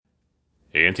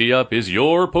Ante Up is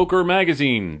your poker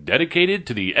magazine dedicated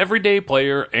to the everyday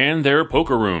player and their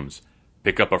poker rooms.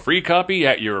 Pick up a free copy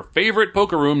at your favorite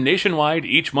poker room nationwide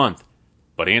each month.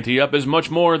 But Ante Up is much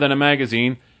more than a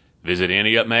magazine. Visit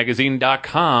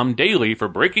AnteUpMagazine.com daily for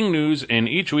breaking news, and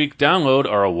each week download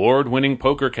our award-winning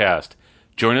PokerCast.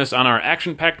 Join us on our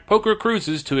action-packed poker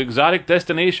cruises to exotic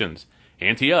destinations.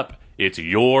 Ante Up, it's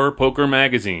your poker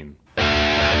magazine.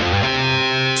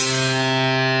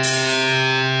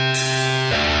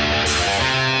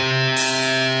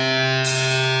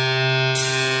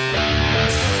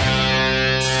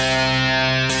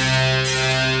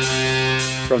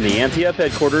 From the Ante Up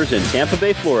headquarters in Tampa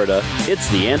Bay, Florida, it's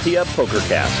the Ante Up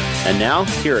PokerCast. And now,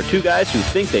 here are two guys who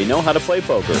think they know how to play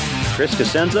poker, Chris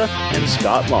Cosenza and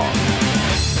Scott Long.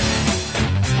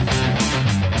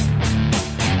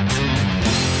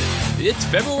 It's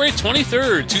February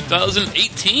 23rd,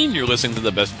 2018. You're listening to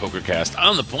the best PokerCast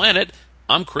on the planet.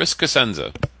 I'm Chris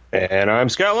Cosenza. And I'm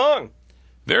Scott Long.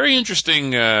 Very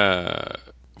interesting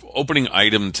opening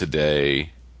item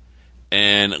today.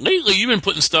 And lately, you've been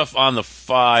putting stuff on the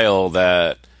file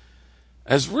that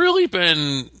has really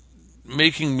been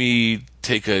making me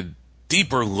take a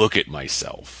deeper look at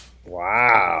myself.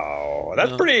 Wow,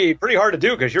 that's pretty hard to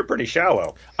do because you're pretty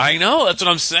shallow. I know, that's what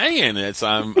I'm saying.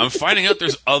 I'm finding out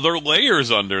there's other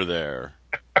layers under there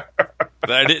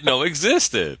that I didn't know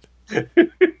existed.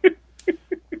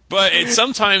 But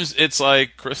sometimes it's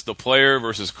like Chris the player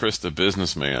versus Chris the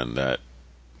businessman that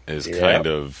is kind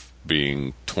of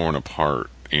being torn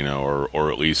apart,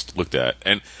 or at least looked at.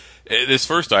 And this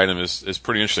first item is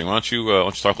pretty interesting. Why don't you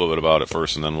talk a little bit about it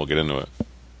first, and then we'll get into it.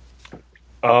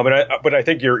 But I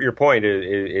think your point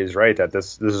is right that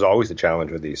this is always the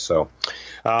challenge with these. So,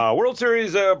 World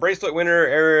Series bracelet winner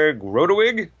Eric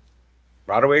Rodewig,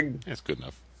 That's good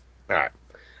enough. All right,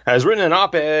 has written an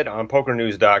op-ed on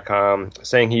PokerNews.com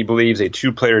saying he believes a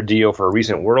two-player deal for a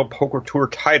recent World Poker Tour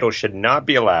title should not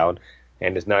be allowed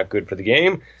and is not good for the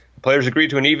game. The players agreed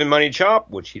to an even money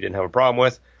chop, which he didn't have a problem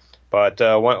with. But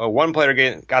one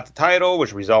player got the title,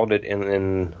 which resulted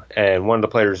in one of the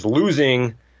players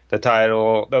losing the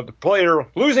title. The player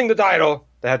losing the title,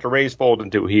 they had to raise fold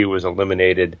until he was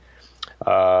eliminated.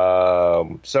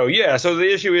 So the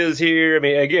issue is here. I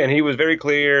mean, again, he was very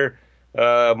clear.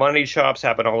 Money chops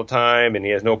happen all the time, and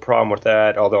he has no problem with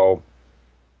that. Although,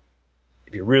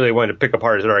 if you really wanted to pick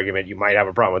apart his argument, you might have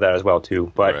a problem with that as well,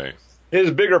 too. But right. His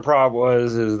bigger problem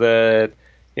is that,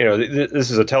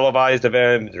 this is a televised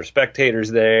event. There's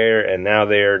spectators there, and now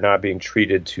they're not being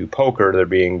treated to poker. They're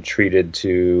being treated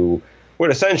to what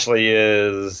essentially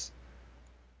is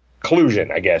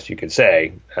collusion, I guess you could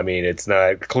say. I mean, it's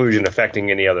not collusion affecting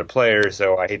any other player,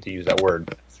 so I hate to use that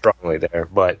word strongly there.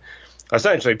 But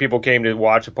essentially, people came to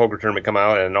watch a poker tournament come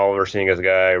out, and all they're seeing is a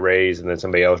guy raise, and then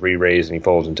somebody else re-raise, and he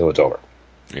folds until it's over.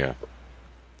 Yeah.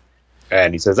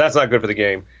 And he says that's not good for the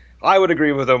game. I would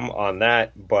agree with him on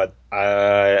that, but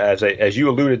as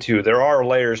you alluded to, there are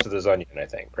layers to this onion, I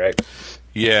think, right?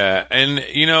 Yeah, and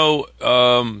you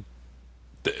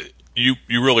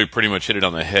really pretty much hit it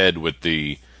on the head with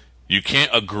you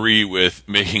can't agree with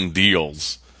making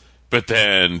deals, but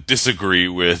then disagree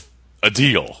with a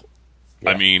deal.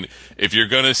 Yeah. I mean, if you're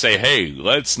going to say, hey,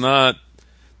 let's not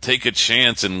take a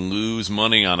chance and lose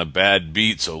money on a bad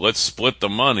beat, so let's split the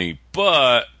money,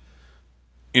 but,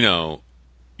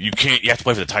 you have to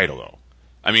play for the title, though.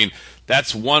 I mean,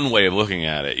 that's one way of looking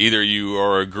at it. Either you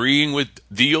are agreeing with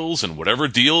deals, and whatever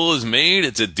deal is made,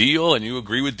 it's a deal, and you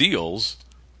agree with deals.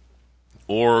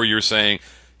 Or you're saying,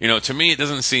 to me, it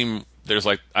doesn't seem,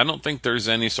 I don't think there's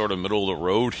any sort of middle of the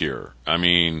road here. I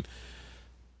mean,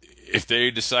 if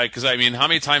they decide, because, how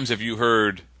many times have you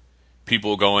heard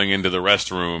people going into the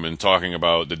restroom and talking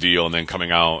about the deal and then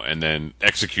coming out and then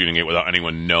executing it without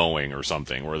anyone knowing or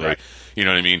something, where they, right. You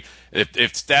know what I mean?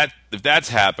 If that's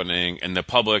happening and the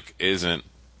public isn't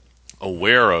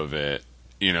aware of it,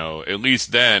 at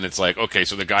least then it's like, okay,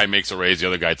 so the guy makes a raise, the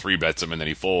other guy 3-bets him, and then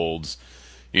he folds.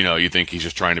 You think he's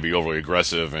just trying to be overly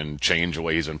aggressive and change the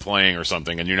way he's been playing or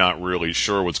something, and you're not really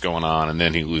sure what's going on, and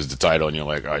then he loses the title, and you're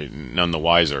like, none the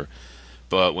wiser.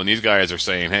 But when these guys are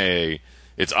saying, hey,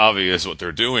 it's obvious what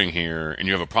they're doing here, and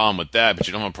you have a problem with that, but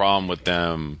you don't have a problem with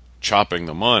them chopping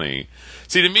the money.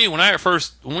 See, to me, when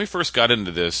we first got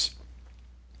into this,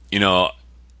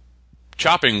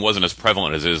 chopping wasn't as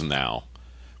prevalent as it is now,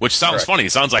 which sounds funny.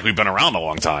 It sounds like we've been around a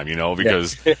long time,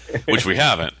 because which we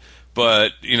haven't.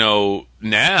 But,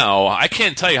 now I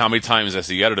can't tell you how many times as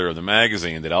the editor of the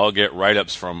magazine that I'll get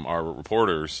write-ups from our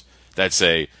reporters that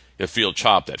say the field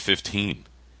chopped at 15.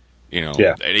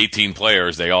 At 18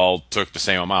 players, they all took the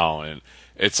same amount. And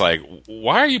it's like,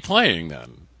 why are you playing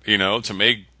then? To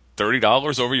make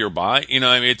 $30 over your buy. You know,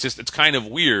 I mean, it's kind of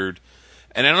weird.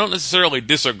 And I don't necessarily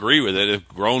disagree with it if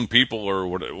grown people are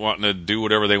wanting to do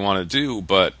whatever they want to do,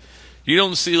 but you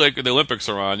don't see, like, the Olympics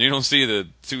are on, you don't see the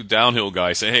two downhill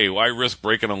guys say, hey, why risk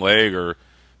breaking a leg or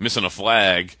missing a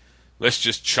flag? Let's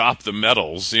just chop the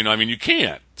medals. You know, I mean, you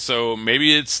can't. So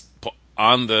maybe it's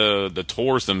on the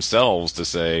tours themselves to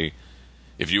say,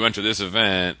 if you enter this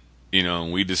event, you know,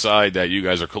 we decide that you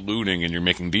guys are colluding and you're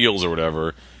making deals or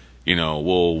whatever, you know,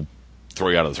 we'll throw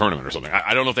you out of the tournament or something.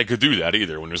 I don't know if they could do that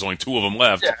either when there's only two of them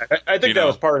left. Yeah, I think that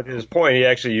was part of his point. He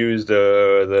actually used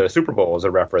the Super Bowl as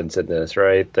a reference in this,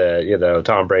 right? You know,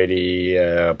 Tom Brady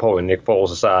pulling Nick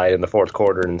Foles aside in the fourth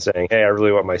quarter and saying, hey, I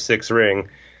really want my sixth ring.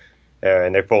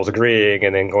 And Nick Foles agreeing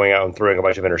and then going out and throwing a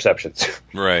bunch of interceptions.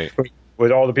 Right.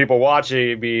 With all the people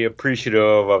watching, be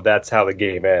appreciative of that's how the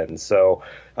game ends. So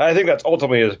I think that's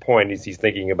ultimately his point. He's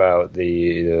thinking about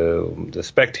the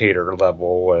spectator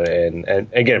level, and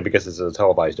again, because it's a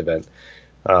televised event.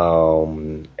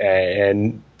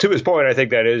 And to his point, I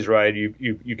think that is right.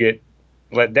 You get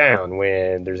let down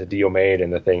when there's a deal made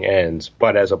and the thing ends.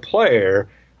 But as a player,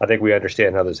 I think we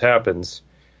understand how this happens.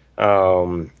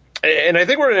 And I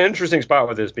think we're in an interesting spot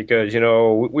with this because, you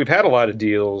know, we've had a lot of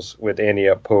deals with Ante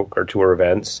Up Poker Tour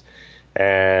events,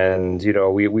 and, you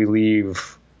know, we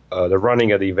leave the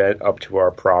running of the event up to our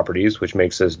properties, which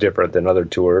makes us different than other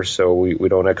tours. So we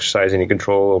don't exercise any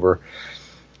control over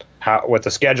what the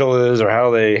schedule is or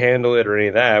how they handle it or any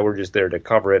of that. We're just there to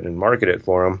cover it and market it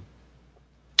for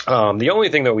them. The only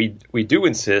thing that we do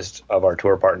insist of our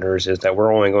tour partners is that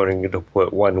we're only going to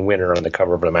put one winner on the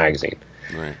cover of the magazine.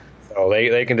 Right. So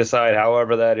they can decide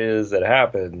however that is that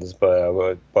happens,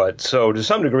 but so to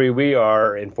some degree we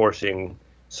are enforcing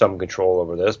some control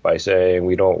over this by saying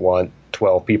we don't want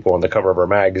 12 people on the cover of our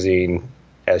magazine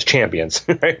as champions,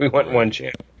 right? We want one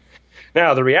champion.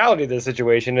 Now the reality of the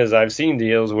situation is I've seen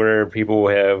deals where people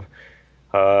have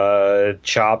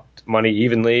chopped money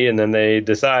evenly, and then they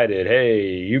decided,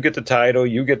 hey, you get the title,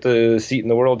 you get the seat in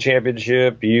the world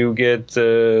championship, you get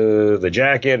the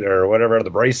jacket or whatever, the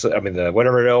bracelet,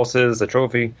 whatever else is, the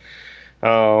trophy.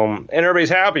 And everybody's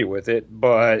happy with it,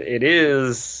 but it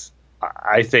is,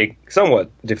 I think, somewhat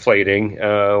deflating.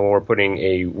 We're putting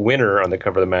a winner on the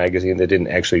cover of the magazine that didn't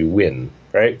actually win,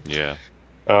 right? Yeah.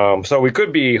 So we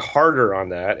could be harder on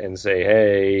that and say,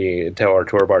 hey, tell our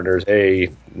tour partners,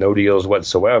 hey, no deals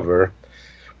whatsoever.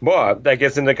 But that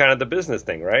gets into kind of the business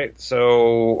thing, right?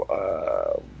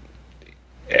 So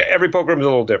every poker room is a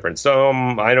little different.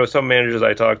 I know some managers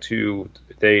I talk to,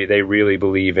 they really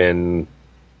believe in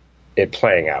it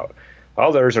playing out.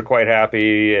 Others are quite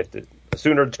happy if the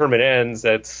sooner the tournament ends.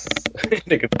 That's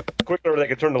they can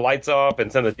turn the lights off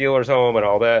and send the dealers home and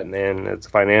all that, and then it's a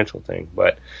financial thing.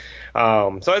 But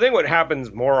so I think what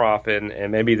happens more often,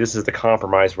 and maybe this is the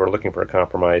compromise, we're looking for a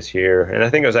compromise here, and I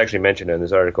think it was actually mentioned in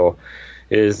this article,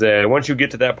 is that once you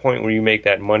get to that point where you make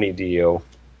that money deal,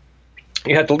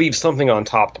 you have to leave something on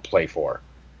top to play for.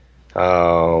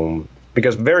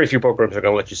 Because very few poker rooms are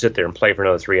going to let you sit there and play for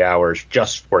another 3 hours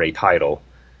just for a title.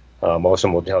 Most of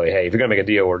them will tell you, hey, if you're going to make a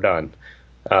deal, we're done.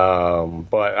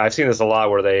 But I've seen this a lot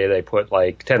where they put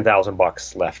like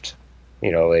 $10,000 left.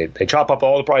 You know, they chop up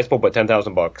all the prize pool, but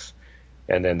 $10,000,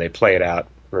 and then they play it out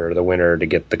for the winner to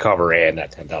get the cover and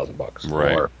that $10,000.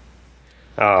 Right.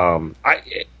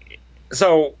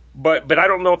 But I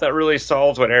don't know if that really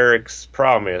solves what Eric's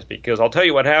problem is, because I'll tell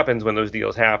you what happens when those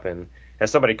deals happen.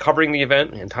 As somebody covering the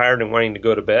event and tired and wanting to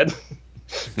go to bed,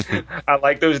 I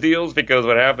like those deals, because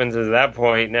what happens is at that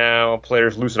point now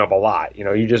players loosen up a lot. You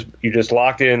know, you just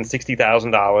locked in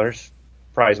 $60,000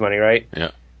 prize money, right?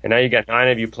 Yeah. And now you got 9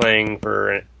 of you playing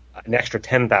for an extra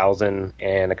 $10,000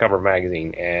 and a cover of a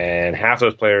magazine, and half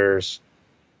those players,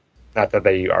 not that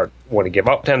they want to give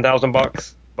up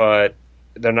 $10,000, but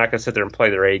they're not going to sit there and play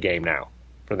their A game now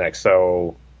for the next.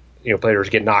 So, you know, players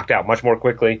get knocked out much more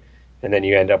quickly, and then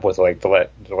you end up with like the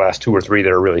last 2 or 3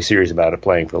 that are really serious about it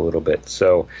playing for a little bit.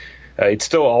 So it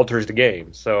still alters the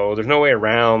game. So there's no way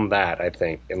around that, I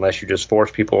think, unless you just force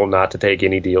people not to take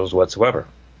any deals whatsoever.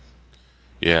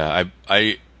 Yeah,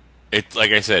 it's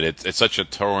like I said, it's such a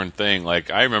torn thing.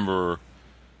 Like I remember,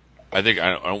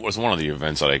 it was one of the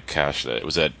events that I cashed. I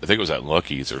think it was at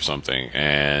Lucky's or something,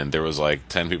 and there was like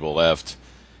 10 people left.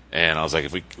 And I was like,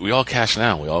 if we all cash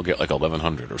now, we all get like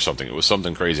 1,100 or something. It was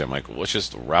something crazy. I'm like, well, let's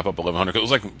just wrap up 1,100. It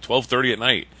was like 12:30 at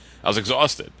night. I was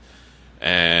exhausted,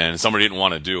 and somebody didn't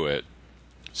want to do it.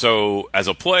 So as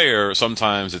a player,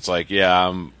 sometimes it's like, yeah,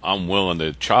 I'm willing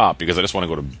to chop because I just want to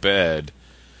go to bed,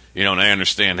 you know. And I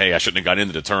understand, hey, I shouldn't have got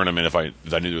into the tournament if I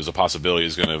knew there was a possibility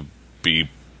it's going to be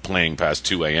playing past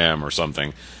 2 a.m. or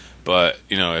something. But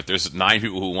you know, if there's 9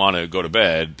 people who want to go to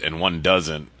bed and one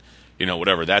doesn't,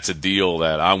 whatever. That's a deal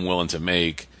that I'm willing to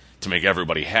make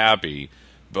everybody happy.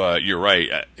 But you're right,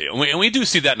 and we do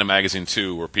see that in the magazine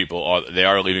too, where people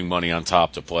are leaving money on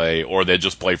top to play, or they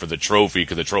just play for the trophy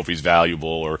because the trophy's valuable,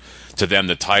 or to them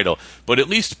the title. But at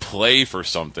least play for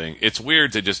something. It's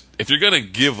weird to just, if you're going to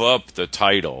give up the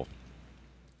title,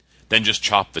 then just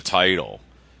chop the title.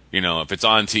 If it's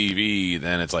on TV,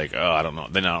 then it's like, oh, I don't know.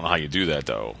 Then I don't know how you do that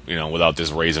though. Without this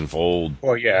raise and fold.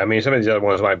 Well, yeah, I mean, some of these other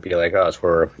ones might be like us,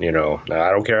 where I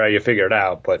don't care how you figure it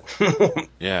out, but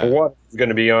yeah, one is going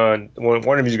to be on. One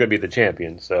of you is going to be the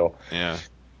champion. So yeah,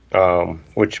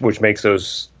 which makes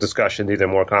those discussions either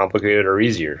more complicated or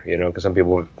easier. Because some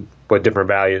people put different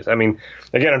values. I mean,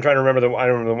 again, I'm trying to remember I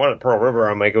remember the one at Pearl River.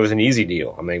 I'm like, it was an easy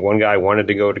deal. I mean, one guy wanted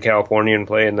to go to California and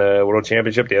play in the World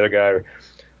Championship. The other guy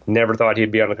never thought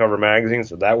he'd be on the cover of magazine,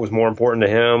 so that was more important to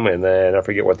him. And then I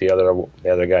forget what the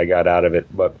other guy got out of it,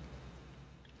 but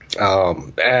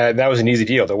that was an easy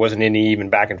deal. There wasn't any even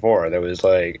back and forth. There was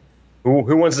like,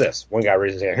 who wants this? One guy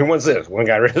raises his hand. Who wants this? One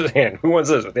guy raises his hand. Who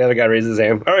wants this? The other guy raises his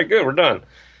hand. All right, good, we're done.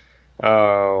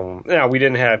 Now we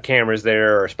didn't have cameras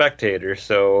there or spectators,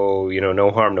 so no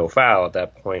harm, no foul at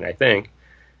that point, I think.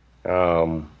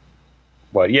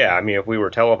 But yeah, I mean, if we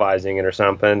were televising it or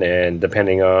something, and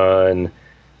depending on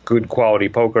good quality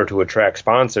poker to attract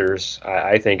sponsors,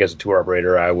 I think as a tour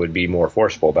operator, I would be more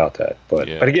forceful about that. But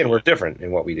again, we're different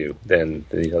in what we do than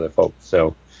these other folks.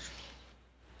 So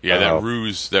yeah, that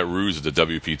ruse of the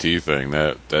WPT thing,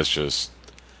 that's just,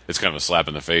 it's kind of a slap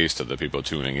in the face to the people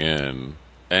tuning in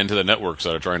and to the networks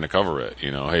that are trying to cover it.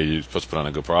 Hey, you're supposed to put on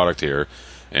a good product here,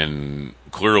 and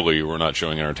clearly we're not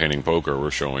showing entertaining poker. We're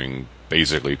showing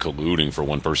basically colluding for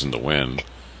one person to win.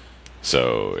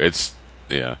 So it's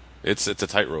a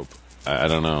tightrope. I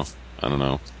don't know.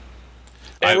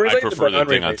 I prefer the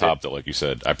thing on top, though, like you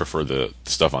said. I prefer the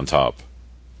stuff on top.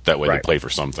 That way they play for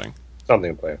something.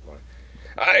 Something to play for.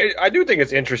 I do think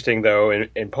it's interesting, though,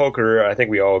 in poker. I think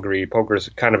we all agree poker is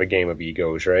kind of a game of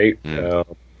egos, right?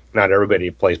 Not everybody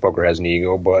who plays poker has an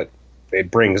ego, but it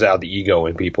brings out the ego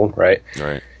in people, right?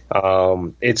 Right.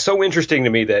 It's so interesting to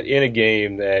me that in a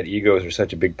game that egos are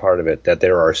such a big part of it, that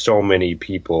there are so many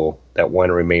people that want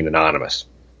to remain anonymous.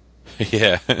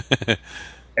 Yeah.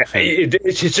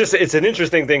 It's an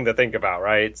interesting thing to think about,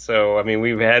 right? So, I mean,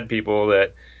 we've had people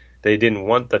that they didn't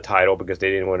want the title because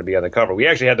they didn't want to be on the cover. We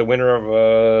actually had the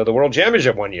winner of the World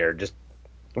Championship one year. Just,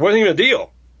 it wasn't even a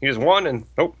deal. He just won, and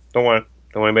nope, don't want it.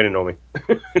 Don't want anybody to know me.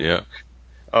 Yeah.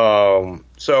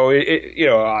 So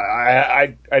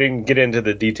I didn't get into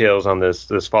the details on this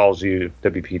Falls View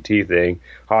WPT thing.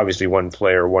 Obviously, one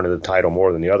player wanted the title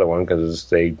more than the other one because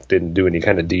they didn't do any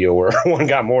kind of deal where one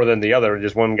got more than the other.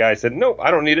 Just one guy said, "No,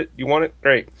 I don't need it. You want it?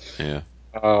 Great." Yeah.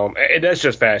 And that's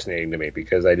just fascinating to me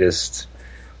because I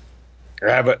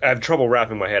have trouble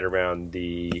wrapping my head around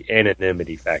the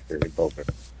anonymity factor in poker.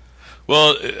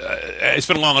 Well, it's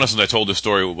been long enough since I told this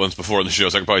story once before on the show,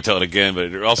 so I can probably tell it again.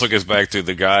 But it also gets back to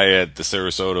the guy at the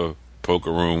Sarasota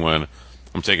poker room when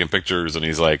I'm taking pictures, and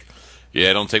he's like,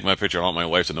 "Yeah, don't take my picture. I want my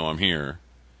wife to know I'm here."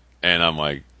 And I'm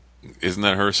like, "Isn't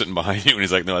that her sitting behind you?" And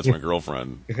he's like, "No, that's my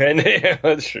girlfriend." Yeah,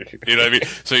 that's true. You know what I mean?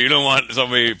 So you don't want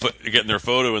somebody getting their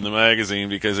photo in the magazine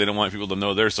because they don't want people to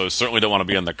know theirs. So certainly don't want to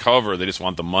be on the cover. They just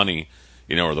want the money,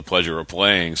 or the pleasure of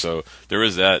playing. So there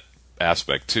is that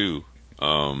aspect too.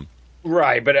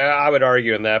 Right, but I would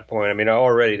argue in that point, I mean,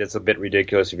 already that's a bit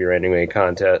ridiculous if you're entering a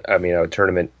contest, a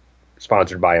tournament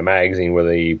sponsored by a magazine where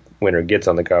the winner gets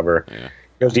on the cover. Yeah.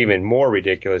 It's even more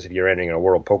ridiculous if you're entering a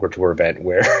World Poker Tour event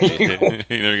where you never get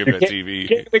that TV. You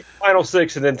can't make the final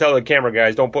six and then tell the camera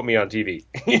guys, don't put me on TV.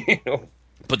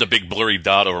 Put the big blurry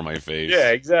dot over my face.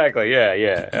 Yeah, exactly.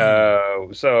 Yeah.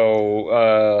 So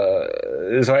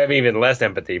I have even less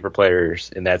empathy for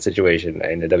players in that situation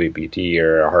in a WPT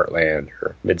or a Heartland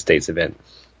or Mid-States event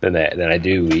than I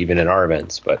do even in our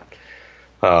events. But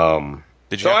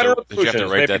did you have to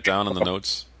write that down in the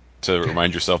notes to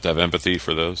remind yourself to have empathy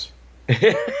for those?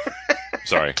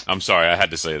 I'm sorry. I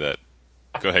had to say that.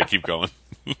 Go ahead, keep going.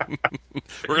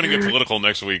 We're going to get political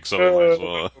next week, so we might as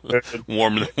well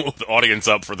warm the audience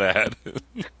up for that.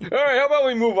 All right, how about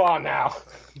we move on now?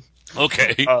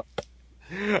 Okay. All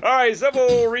right,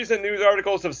 several recent news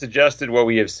articles have suggested what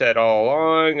we have said all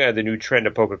along. The new trend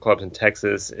of poker clubs in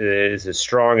Texas is as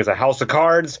strong as a house of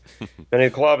cards. Many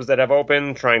clubs that have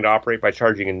opened, trying to operate by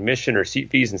charging admission or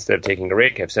seat fees instead of taking a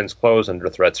rake, have since closed under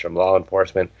threats from law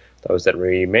enforcement. Those that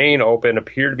remain open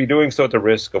appear to be doing so at the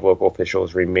risk of local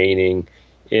officials remaining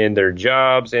in their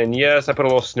jobs. And yes, I put a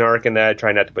little snark in that. I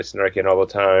try not to put snark in all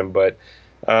the time, but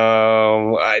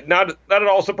Not at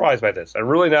all surprised by this. I'm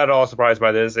really not at all surprised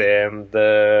by this. And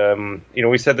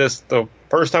we said this the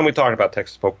first time we talked about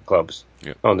Texas poker clubs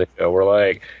on the show. We're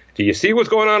like, do you see what's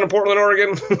going on in Portland,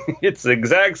 Oregon? It's the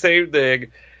exact same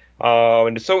thing.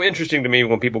 And it's so interesting to me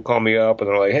when people call me up and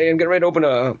they're like, hey, I'm getting ready to open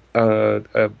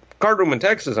a card room in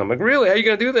Texas. I'm like, really? How are you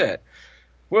going to do that?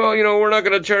 Well, we're not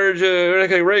going to charge, we're not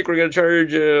going to rake, we're going to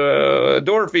charge a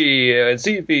door fee and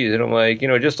seat fees. And I'm like,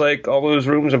 just like all those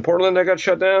rooms in Portland that got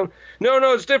shut down.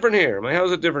 No, it's different here. I'm like,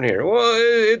 how's it different here? Well,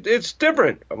 it's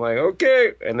different. I'm like,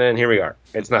 okay. And then here we are.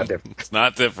 It's not different. It's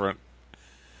not different.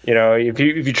 If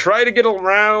you try to get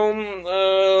around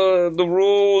the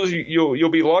rules, you'll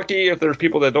be lucky if there's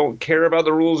people that don't care about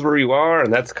the rules where you are,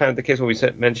 and that's kind of the case what we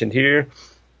mentioned here.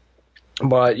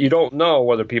 But you don't know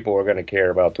whether people are going to care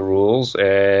about the rules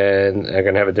and are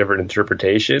going to have a different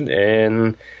interpretation,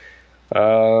 and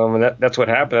that's what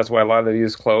happened. That's why a lot of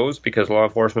these closed, because law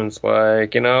enforcement's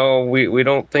like, we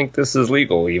don't think this is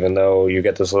legal, even though you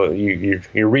get this,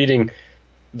 you're reading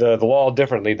the law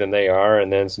differently than they are,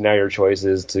 and then so now your choice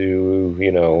is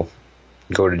to,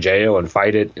 go to jail and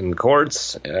fight it in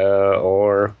courts,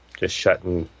 or just shut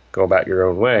and go about your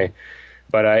own way.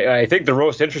 But I think the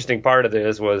most interesting part of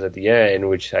this was at the end,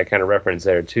 which I kind of referenced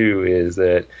there too, is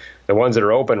that the ones that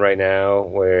are open right now,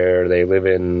 where they live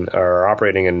in, are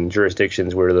operating in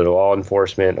jurisdictions where the law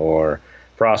enforcement or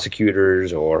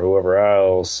prosecutors or whoever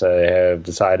else have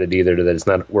decided either that it's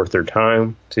not worth their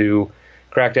time to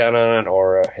crack down on it,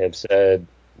 or have said,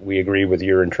 we agree with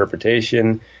your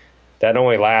interpretation. That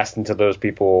only lasts until those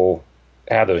people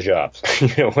have those jobs.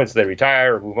 Once they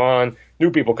retire or move on,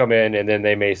 new people come in, and then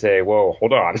they may say, whoa,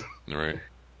 hold on. Right.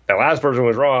 That last person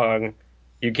was wrong.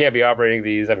 You can't be operating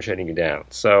these. I'm shutting you down.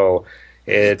 So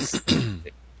it's,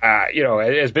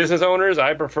 as business owners,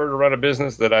 I prefer to run a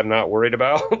business that I'm not worried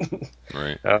about.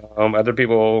 Right. Other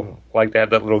people like to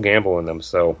have that little gamble in them.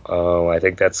 So I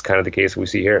think that's kind of the case we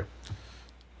see here.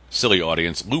 Silly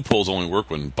audience. Loopholes only work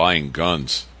when buying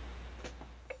guns.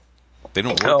 They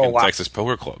don't work in Texas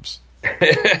poker clubs.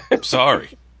 I'm sorry.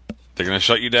 They're going to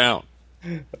shut you down.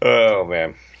 Oh,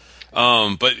 man.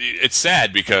 But it's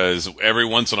sad because every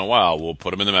once in a while we'll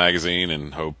put them in the magazine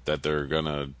and hope that they're going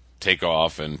to take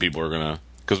off and people are going to...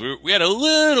 Because we had a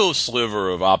little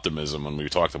sliver of optimism when we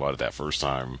talked about it that first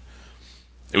time.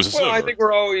 It was a sliver. Well, I think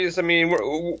we're always... I mean,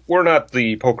 we're not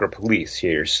the poker police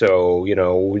here. So,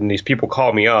 when these people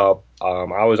call me up,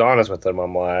 I was honest with them.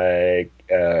 I'm like,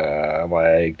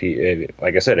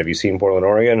 like I said, have you seen Portland,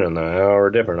 Oregon? And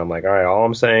we're different. I'm like, all right, all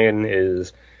I'm saying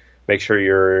is make sure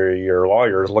your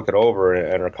lawyers look it over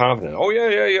and are confident. Oh,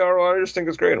 yeah, our lawyers think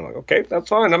it's great. I'm like, okay, that's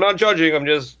fine. I'm not judging. I'm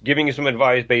just giving you some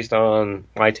advice based on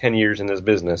my 10 years in this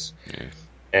business. Yeah.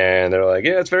 And they're like,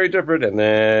 yeah, it's very different. And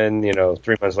then,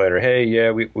 3 months later, hey,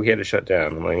 yeah, we had to shut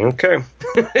down. I'm like, okay.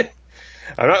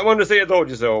 I'm not one to say I told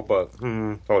you so, but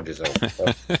told you so.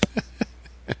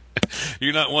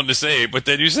 You're not one to say it, but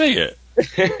then you say it.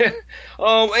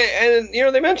 And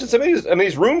they mentioned some of these. I mean,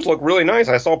 these rooms look really nice.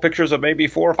 I saw pictures of maybe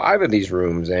 4 or 5 of these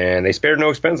rooms, and they spared no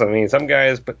expense. I mean, some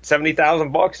guys put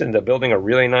 $70,000 into building a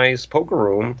really nice poker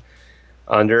room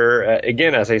under,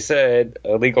 again, as I said,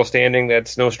 a legal standing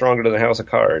that's no stronger than the House of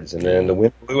Cards. And then the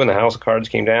wind blew and the House of Cards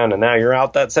came down, and now you're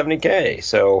out that $70K.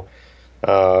 So,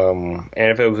 and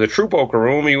if it was a true poker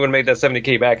room, you would make that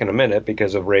 $70K back in a minute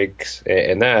because of rakes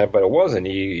and that, but it wasn't.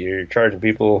 You're charging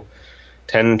people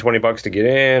 $10, $20 to get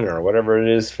in or whatever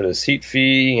it is for the seat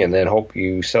fee, and then hope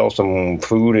you sell some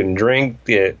food and drink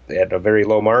at a very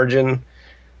low margin.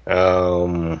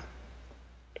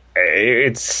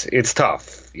 It's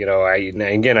tough.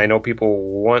 I know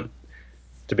people want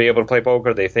to be able to play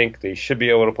poker. They think they should be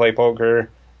able to play poker.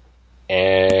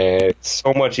 And it's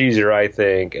so much easier, I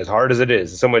think, as hard as it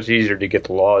is, it's so much easier to get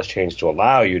the laws changed to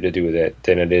allow you to do that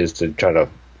than it is to try to,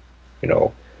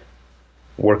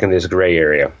 work in this gray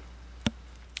area.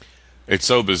 It's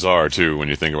so bizarre, too, when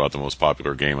you think about the most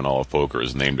popular game in all of poker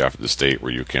is named after the state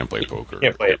where you can't play poker.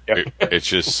 Can't play it, yeah. It's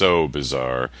just so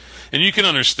bizarre. And you can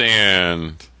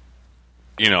understand,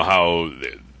 how,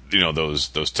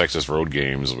 those Texas road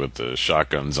games with the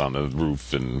shotguns on the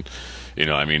roof and,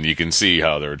 you can see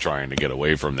how they're trying to get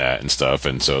away from that and stuff,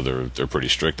 and so they're pretty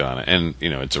strict on it. And,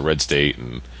 it's a red state,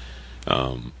 and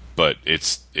but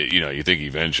it's, you think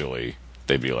eventually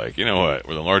they'd be like, you know what,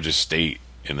 we're the largest state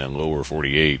in the lower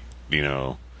 48,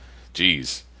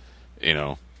 geez,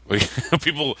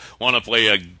 people want to play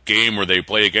a game where they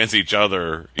play against each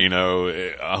other,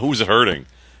 who's it hurting,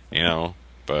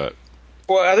 but...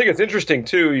 Well, I think it's interesting,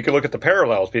 too. You can look at the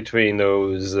parallels between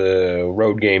those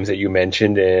road games that you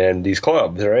mentioned and these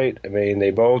clubs, right? I mean,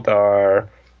 they both are,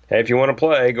 hey, if you want to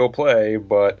play, go play,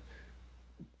 but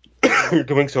you're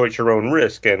doing so at your own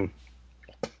risk. And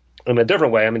in a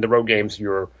different way, I mean, the road games,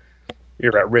 you're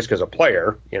at risk as a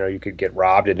player. You know, you could get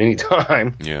robbed at any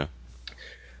time. Yeah.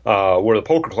 Where the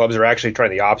poker clubs are actually trying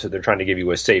the opposite. They're trying to give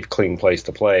you a safe, clean place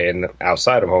to play and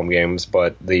outside of home games,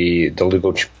 but the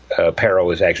legal peril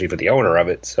is actually for the owner of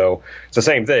it. So it's the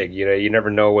same thing. You know, you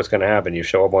never know what's going to happen. You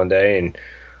show up one day and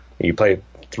you play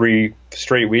 3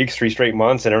 straight weeks, 3 straight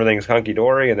months, and everything's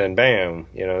hunky-dory, and then bam,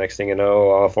 you know, next thing you know,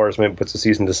 law enforcement puts a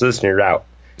cease and desist and you're out.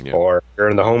 Yeah. Or you're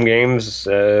in the home games,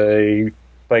 you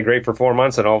play great for 4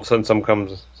 months, and all of a sudden some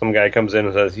guy comes in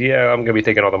and says, yeah, I'm going to be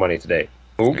taking all the money today.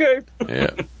 Okay.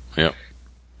 Yeah.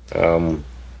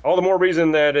 All the more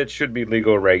reason that it should be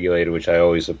legal regulated, which I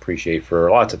always appreciate for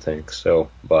lots of things.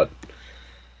 So, but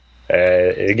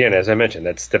again, as I mentioned,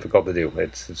 that's difficult to do.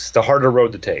 It's the harder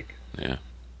road to take. Yeah.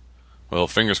 Well,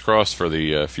 fingers crossed for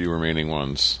the few remaining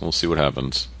ones. We'll see what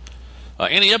happens.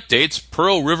 Any updates?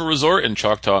 Pearl River Resort in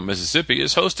Choctaw, Mississippi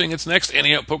is hosting its next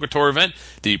Ante Up Poker Tour event,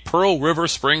 the Pearl River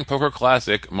Spring Poker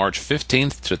Classic, March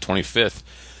 15th to 25th,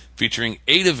 featuring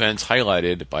 8 events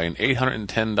highlighted by an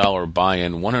 $810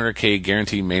 buy-in, $100K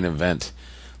guarantee main event.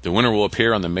 The winner will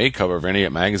appear on the May cover of Ante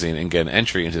Up magazine and get an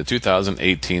entry into the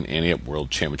 2018 Ante Up World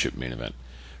Championship main event.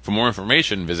 For more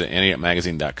information, visit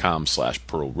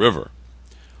anteupmagazine.com/Pearl River.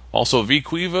 Also,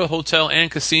 Vicuiva Hotel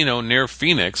and Casino near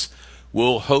Phoenix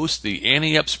will host the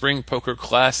Ante Up Spring Poker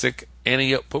Classic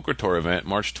Ante Up Poker Tour event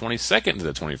March 22nd to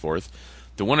the 24th.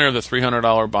 The winner of the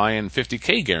 $300 buy-in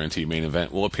 $50K guarantee main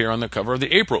event will appear on the cover of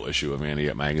the April issue of Ante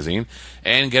Up magazine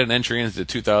and get an entry into the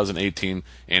 2018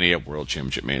 Ante Up World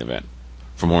Championship main event.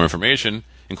 For more information,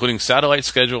 including satellite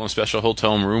schedule and special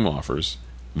hotel and room offers,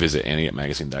 visit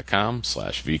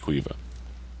anteupmagazine.com/Vicuiva.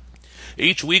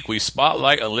 Each week we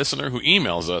spotlight a listener who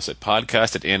emails us at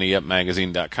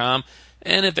podcast@anteupmagazine.com,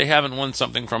 and if they haven't won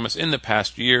something from us in the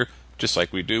past year, just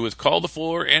like we do with Call the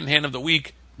Floor and Hand of the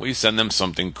Week, we send them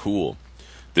something cool.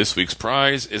 This week's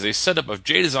prize is a setup of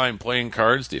J-Design playing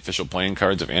cards, the official playing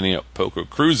cards of Ante Up Poker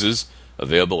Cruises,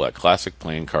 available at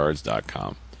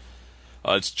classicplayingcards.com.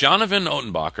 It's Jonathan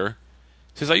Otenbacher.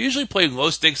 Says, I usually play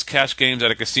low-stakes cash games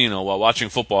at a casino while watching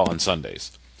football on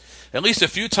Sundays. At least a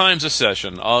few times a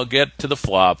session, I'll get to the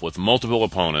flop with multiple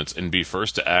opponents and be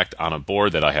first to act on a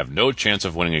board that I have no chance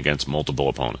of winning against multiple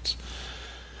opponents.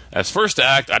 As first to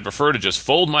act, I'd prefer to just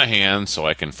fold my hand so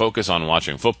I can focus on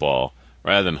watching football,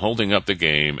 rather than holding up the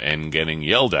game and getting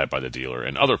yelled at by the dealer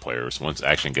and other players once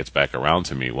action gets back around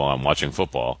to me while I'm watching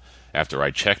football, after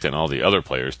I checked and all the other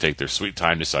players take their sweet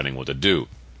time deciding what to do.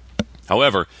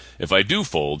 However, if I do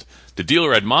fold, the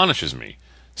dealer admonishes me,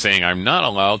 saying I'm not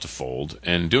allowed to fold,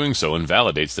 and doing so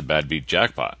invalidates the bad beat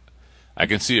jackpot. I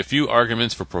can see a few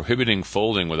arguments for prohibiting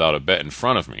folding without a bet in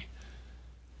front of me.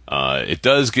 It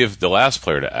does give the last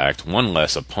player to act one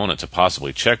less opponent to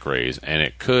possibly check raise, and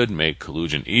it could make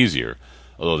collusion easier,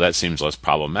 although that seems less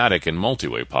problematic in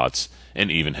multi-way pots,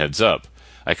 and even heads up.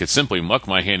 I could simply muck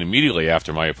my hand immediately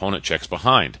after my opponent checks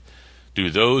behind. Do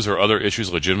those or other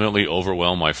issues legitimately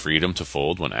overwhelm my freedom to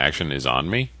fold when action is on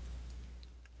me?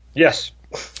 Yes.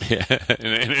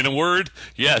 In a word,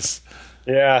 yes.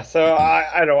 Yeah, so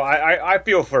I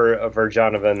feel for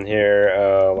Jonathan here.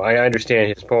 I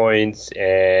understand his points,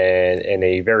 and in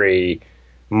a very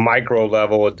micro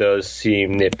level, it does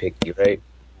seem nitpicky, right?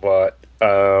 But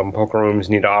poker rooms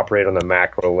need to operate on the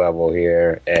macro level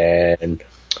here, and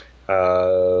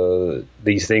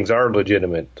these things are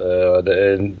legitimate.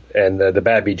 The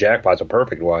bad beat jackpot's a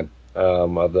perfect one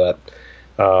of that,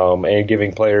 and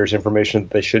giving players information that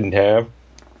they shouldn't have,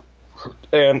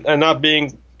 and not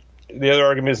being. The other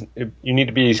argument is you need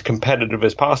to be as competitive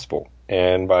as possible.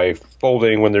 And by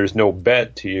folding when there's no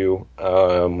bet to you,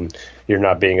 you're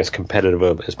not being as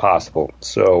competitive as possible.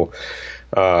 So,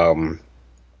 again,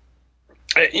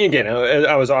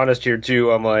 I was honest here,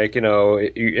 too. I'm like,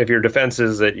 if your defense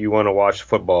is that you want to watch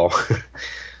football,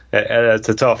 that's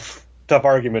a tough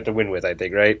argument to win with, I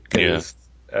think, right? Because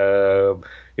you're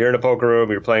in a poker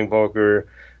room, you're playing poker.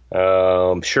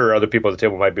 Sure, other people at the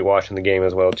table might be watching the game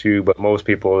as well too, but most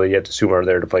people you have to assume are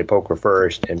there to play poker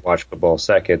first and watch football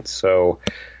second. So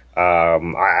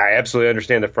I absolutely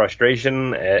understand the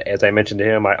frustration. As I mentioned to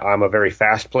him, I'm a very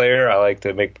fast player. I like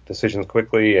to make decisions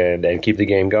quickly and keep the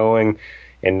game going,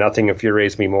 and nothing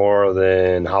infuriates me more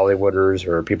than Hollywooders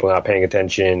or people not paying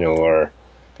attention or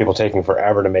people taking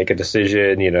forever to make a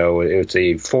decision. It's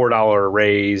a $4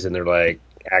 raise and they're like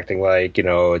acting like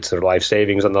it's their life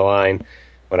savings on the line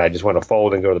when I just want to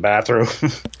fold and go to the bathroom.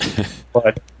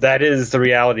 But that is the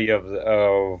reality of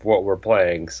what we're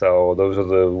playing. So those are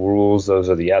the rules. Those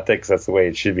are the ethics. That's the way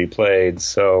it should be played.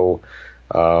 So,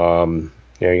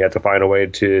 you have to find a way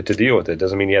to deal with it.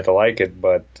 Doesn't mean you have to like it,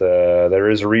 but there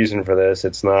is a reason for this.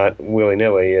 It's not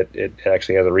willy-nilly. It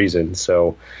actually has a reason.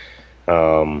 So,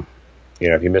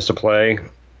 if you miss a play,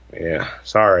 yeah,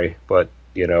 sorry, but,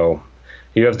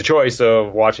 you have the choice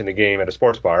of watching the game at a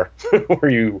sports bar where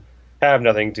you have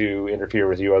nothing to interfere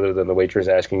with you other than the waitress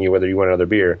asking you whether you want another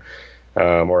beer,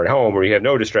 or at home where you have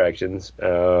no distractions,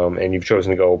 and you've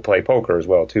chosen to go play poker as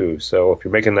well, too. So if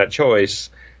you're making that choice,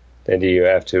 then you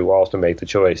have to also make the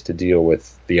choice to deal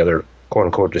with the other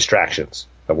quote-unquote distractions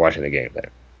of watching the game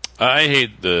there. I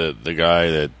hate the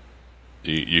guy that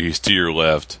he's to your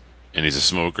left, and he's a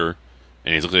smoker,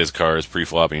 and he's looking at his cards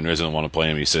pre-flop, and he doesn't want to play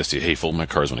him. He says to you, hey, fold my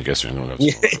cards when I guess you. I'm going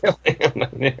to go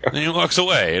And he walks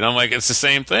away. And I'm like, it's the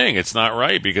same thing. It's not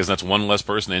right, because that's one less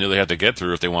person they know they have to get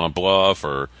through if they want to bluff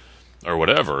or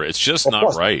whatever. It's just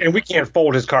not right. And we can't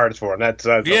fold his cards for him. That's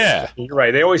yeah. You're right.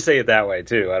 They always say it that way,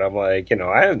 too. And I'm like,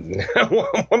 I have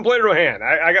one player to a hand.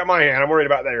 I got my hand. I'm worried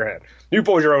about your hand. You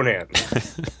fold your own hand.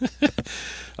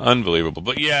 Unbelievable.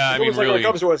 But yeah, I mean, really, when it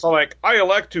comes to it, I'm like, I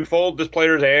elect to fold this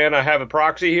player's hand. I have a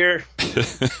proxy here. He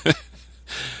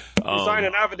signed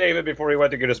an affidavit before he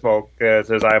went to get a smoke.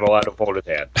 Says I am allowed to fold his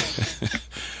hand.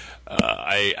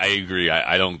 I agree.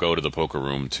 I don't go to the poker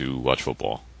room to watch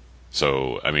football.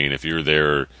 So, I mean, if you're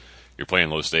there, you're playing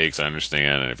low stakes, I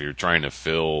understand. And if you're trying to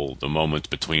fill the moments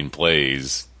between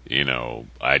plays,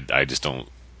 I just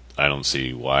don't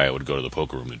see why I would go to the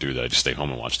poker room to do that. I just stay home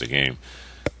and watch the game.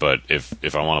 But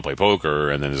if I want to play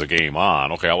poker and then there's a game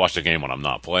on, okay, I'll watch the game when I'm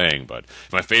not playing. But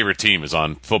if my favorite team is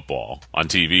on football, on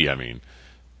TV, I mean,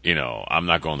 I'm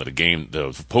not going to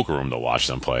the poker room to watch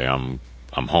them play. I'm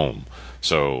home.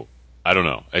 So I don't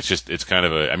know. It's kind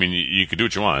of you could do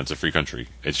what you want. It's a free country.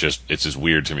 It's just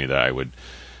weird to me that I would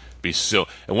be so.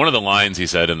 And one of the lines he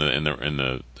said in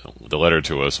the letter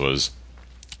to us was,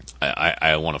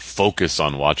 I want to focus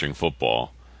on watching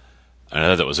football. And I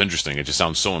thought that was interesting. It just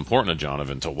sounds so important to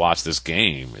Jonathan to watch this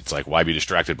game. It's like, why be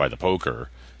distracted by the poker?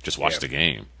 Just watch the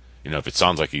game. If it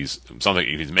sounds like he's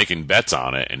making bets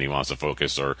on it and he wants to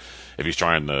focus, or if he's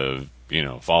trying to,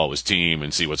 follow his team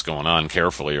and see what's going on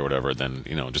carefully or whatever, then,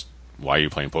 just why are you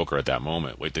playing poker at that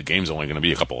moment? Wait, the game's only going to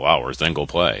be a couple of hours, then go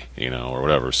play, or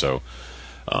whatever. So,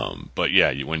 but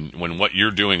yeah, when what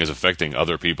you're doing is affecting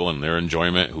other people and their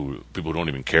enjoyment, people who don't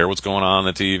even care what's going on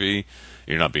the TV,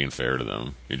 you're not being fair to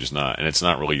them. You're just not. And it's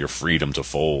not really your freedom to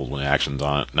fold when the action's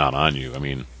not on you. I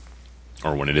mean,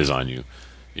 or when it is on you.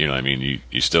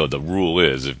 You still, the rule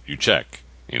is if you check,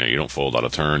 you don't fold out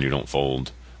of turn, you don't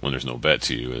fold when there's no bet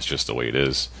to you. It's just the way it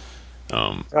is.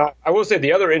 I will say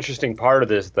the other interesting part of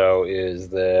this, though, is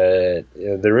that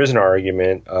there is an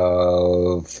argument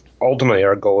of ultimately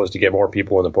our goal is to get more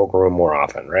people in the poker room more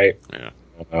often, right?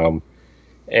 Yeah.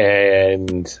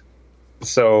 And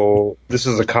so this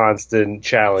is a constant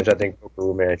challenge I think poker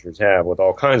room managers have with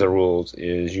all kinds of rules,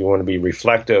 is you want to be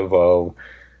reflective of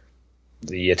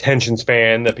the attention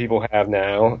span that people have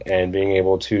now and being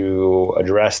able to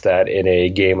address that in a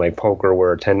game like poker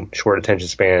where short attention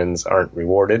spans aren't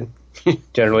rewarded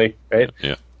generally, right?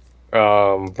 Yeah.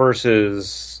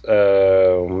 Versus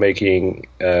making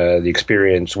the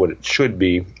experience what it should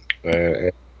be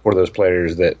for those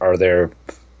players that are there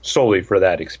solely for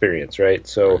that experience, right?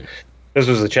 So right. This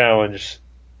was a challenge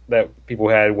that people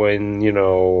had when,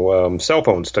 cell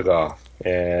phones took off,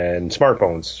 and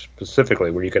smartphones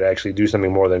specifically, where you could actually do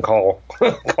something more than call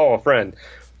a friend.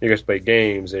 You guys play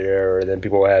games there, and then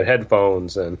people had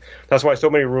headphones, and that's why so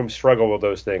many rooms struggle with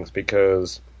those things,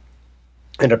 because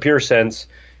in a pure sense,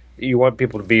 you want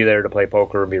people to be there to play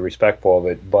poker and be respectful of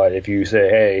it. But if you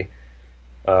say,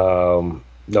 hey,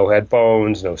 no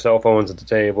headphones, no cell phones at the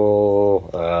table,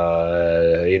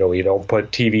 you don't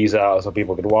put TVs out so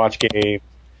people can watch games,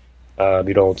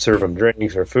 you don't serve them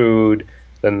drinks or food,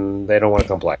 then they don't want to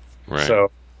come play. Right.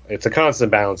 So it's a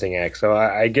constant balancing act. So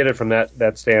I get it from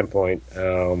that standpoint.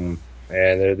 And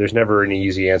there's never any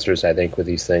easy answers, I think, with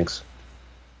these things.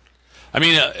 I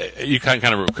mean, you kind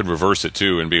of could reverse it,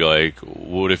 too, and be like,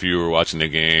 what if you were watching the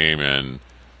game and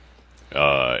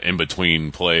in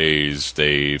between plays,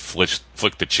 they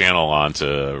flick the channel on to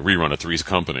rerun of Three's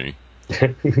Company.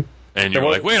 And you're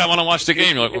like, wait, I want to watch the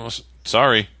game. You're like, well,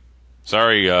 sorry,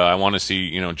 I want to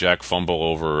see, Jack fumble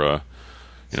over a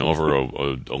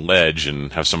ledge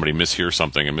and have somebody mishear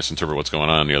something and misinterpret what's going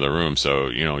on in the other room. So,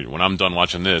 when I'm done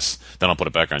watching this, then I'll put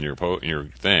it back on your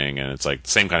thing. And it's like the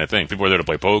same kind of thing. People are there to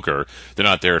play poker. They're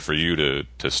not there for you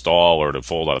to stall or to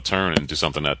fold out a turn and do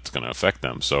something that's going to affect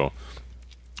them. So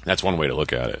that's one way to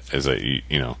look at it, is that,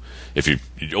 if you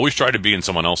always try to be in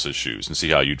someone else's shoes and see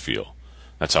how you'd feel.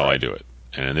 That's how I do it.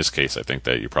 And in this case, I think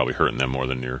that you're probably hurting them more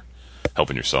than you're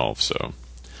helping yourself. So,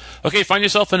 Okay, find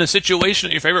yourself in a situation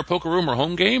at your favorite poker room or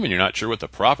home game and you're not sure what the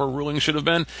proper ruling should have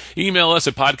been? Email us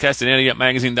at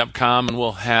podcast@anteupmagazine.com and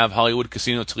we'll have Hollywood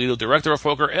Casino Toledo Director of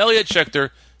Poker, Elliot Schechter,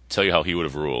 tell you how he would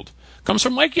have ruled. Comes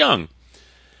from Mike Young.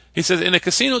 He says, in a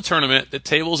casino tournament, the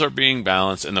tables are being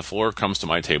balanced and the floor comes to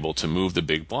my table to move the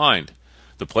big blind.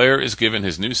 The player is given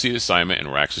his new seat assignment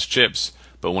and racks his chips,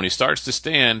 but when he starts to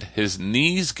stand, his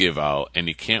knees give out and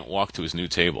he can't walk to his new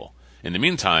table. In the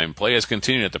meantime, play has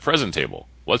continued at the present table.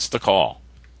 What's the call?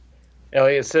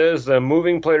 Elliot says the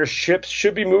moving player's chips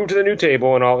should be moved to the new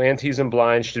table and all antes and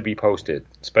blinds should be posted.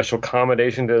 Special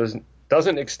accommodation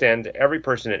doesn't extend to every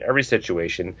person in every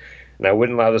situation, and I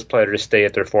wouldn't allow this player to stay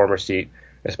at their former seat,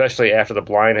 especially after the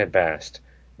blind had passed.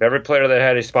 If every player that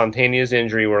had a spontaneous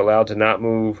injury were allowed to not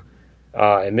move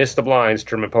and miss the blinds,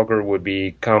 tournament poker would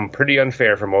become pretty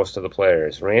unfair for most of the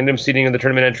players. Random seating of the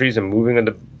tournament entries and moving of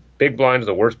the big blind to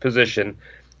the worst position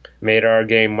made our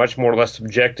game much more less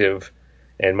subjective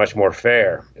and much more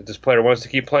fair. If this player wants to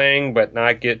keep playing but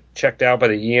not get checked out by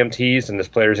the EMTs, then this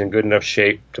player is in good enough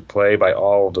shape to play by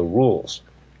all the rules.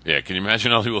 Yeah, can you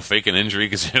imagine all people fake an injury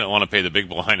because they don't want to pay the big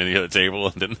blind on the other table,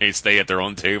 and then they stay at their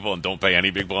own table and don't pay any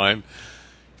big blind?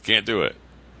 Can't do it.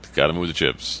 Got to move the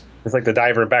chips. It's like the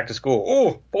diver back to school.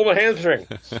 Ooh, pull the hamstring.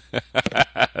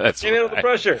 That's Can't handle the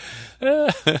pressure.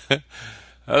 That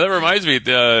reminds me,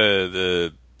 they're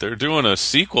doing a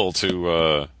sequel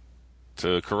to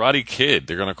Karate Kid.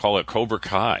 They're going to call it Cobra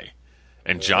Kai.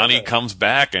 And Johnny comes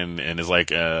back and is like,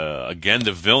 again,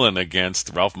 the villain against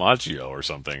Ralph Macchio or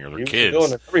something, or their kids. He was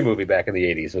the villain in every movie back in the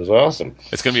 80s. It was awesome.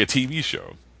 It's going to be a TV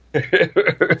show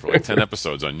for like 10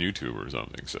 episodes on YouTube or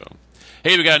something. So,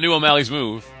 hey, we got a new O'Malley's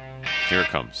Move. Here it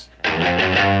comes.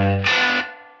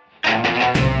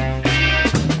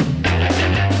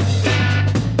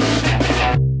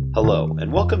 Hello,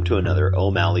 and welcome to another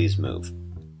O'Malley's Move.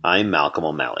 I'm Malcolm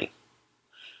O'Malley.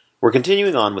 We're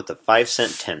continuing on with the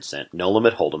 5-cent, 10-cent No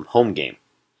Limit Hold'em home game.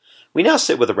 We now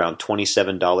sit with around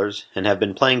 $27 and have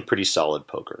been playing pretty solid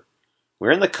poker.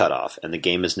 We're in the cutoff, and the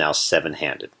game is now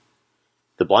 7-handed.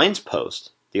 The blinds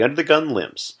post, the under the gun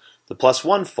limps, the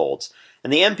 +1 folds,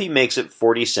 and the MP makes it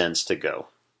 40 cents to go.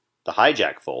 The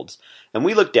hijack folds, and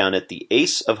we look down at the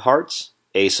ace of hearts,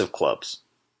 ace of clubs.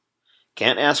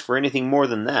 Can't ask for anything more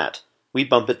than that. We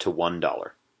bump it to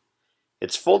 $1.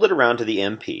 It's folded around to the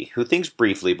MP, who thinks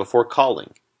briefly before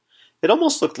calling. It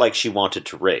almost looked like she wanted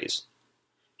to raise.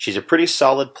 She's a pretty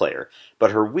solid player,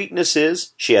 but her weakness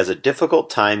is she has a difficult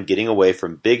time getting away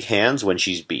from big hands when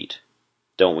she's beat.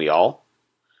 Don't we all?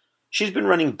 She's been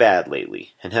running bad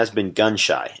lately, and has been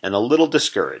gun-shy and a little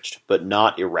discouraged, but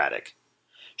not erratic.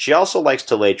 She also likes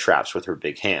to lay traps with her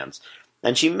big hands,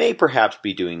 and she may perhaps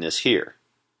be doing this here.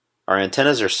 Our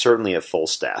antennas are certainly at full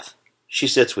staff. She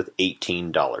sits with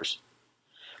 $18.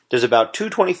 There's about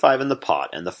 $2.25 in the pot,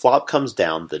 and the flop comes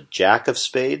down the Jack of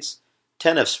spades,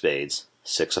 10 of spades,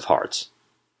 6 of hearts.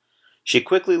 She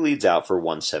quickly leads out for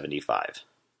 $1.75.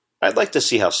 I'd like to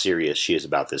see how serious she is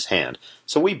about this hand,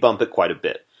 so we bump it quite a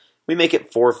bit. We make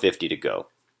it $4.50 to go.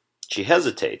 She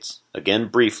hesitates, again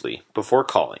briefly, before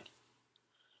calling.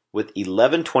 With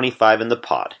 $11.25 in the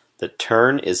pot, the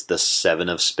turn is the 7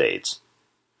 of spades.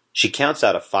 She counts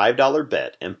out a $5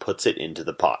 bet and puts it into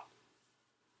the pot.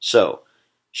 So,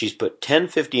 she's put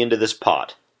 $10.50 into this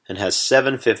pot and has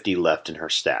 $7.50 left in her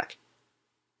stack.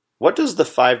 What does the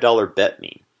 $5 bet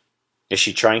mean? Is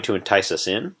she trying to entice us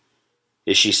in?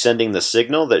 Is she sending the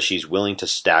signal that she's willing to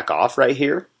stack off right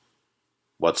here?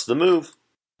 What's the move?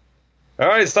 All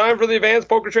right, it's time for the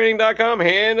AdvancedPokerTraining.com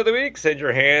Hand of the Week. Send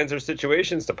your hands or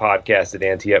situations to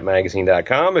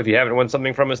podcast@anteupmagazine.com. If you haven't won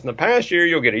something from us in the past year,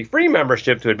 you'll get a free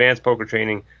membership to Advanced Poker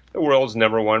Training, the world's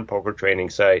 #1 poker training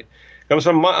site. Comes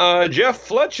from Jeff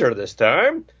Fletcher this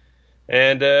time.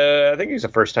 And I think he's a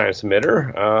first-time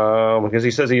submitter because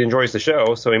he says he enjoys the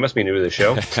show, so he must be new to the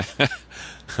show. He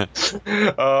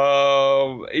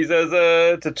says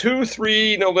it's a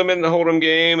 2-3 no limit in the hold'em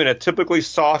game in a typically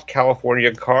soft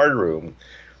California card room.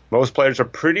 Most players are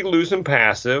pretty loose and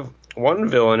passive. One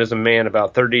villain is a man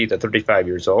about 30 to 35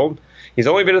 years old. He's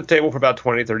only been at the table for about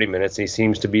 20, 30 minutes, and he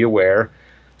seems to be aware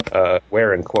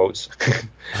in quotes.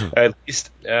 At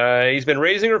least he's been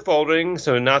raising or folding,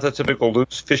 so not the typical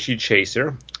loose, fishy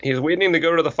chaser. He's waiting to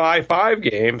go to the 5-5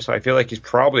 game, so I feel like he's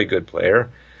probably a good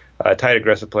player, a tight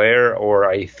aggressive player,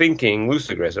 or a thinking loose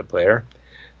aggressive player.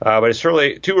 But it's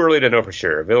really too early to know for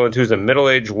sure. Villain 2 is a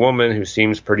middle-aged woman who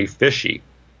seems pretty fishy.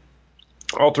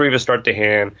 All three of us start the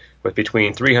hand with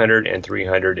between $300 and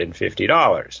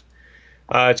 $350.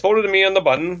 It's folded to me on the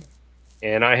button,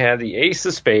 and I have the ace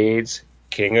of spades,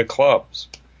 king of clubs.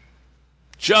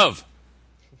 Shove.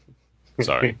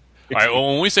 Sorry. All right,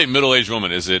 well, when we say middle-aged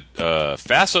woman, is it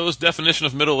Fasso's definition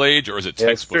of middle age, or is it Yeah,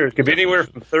 it's textbook? true. It could be anywhere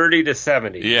from 30 to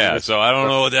 70. Yeah, so I don't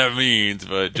know what that means,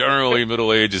 but generally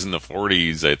middle age is in the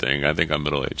 40s. I think I'm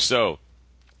middle aged. So,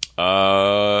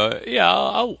 yeah,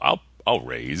 I'll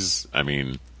raise. I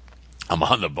mean, I'm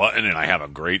on the button and I have a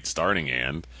great starting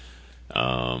hand.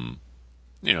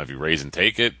 If you raise and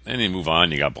take it, and you move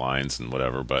on, you got blinds and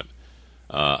whatever. But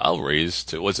I'll raise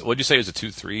to what'd you say? It was a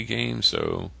 2-3 game,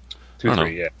 so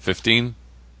 2-3, yeah. 15.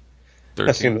 13.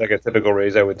 That seems like a typical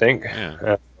raise, I would think.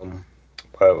 Yeah.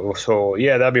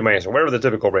 That'd be my answer. Whatever the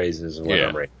typical raise is, what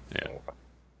I'm raising. Yeah.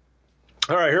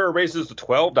 All right, here are raises to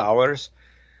 $12.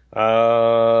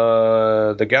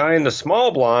 The guy in the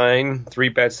small blind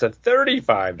 3-bets to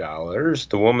 $35.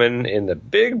 The woman in the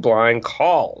big blind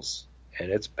calls, and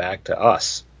it's back to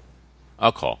us.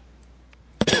 I'll call.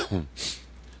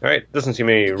 All right, doesn't seem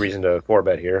any reason to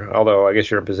 4-bet here, although I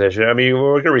guess you're in position. I mean,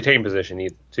 we're going to retain position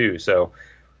too, so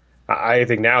I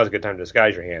think now is a good time to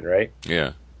disguise your hand, right?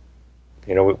 Yeah.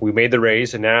 We made the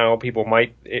raise, and now people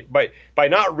might, by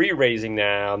not re-raising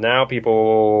now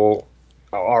people,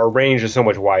 our range is so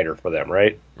much wider for them,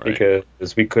 right?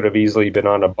 Because we could have easily been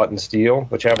on a button steal,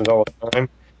 which happens all the time,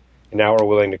 and now we're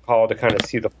willing to call to kind of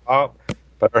see the flop.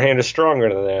 But our hand is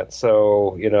stronger than that,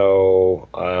 so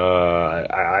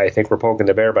I think we're poking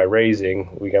the bear by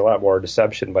raising. We get a lot more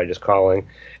deception by just calling.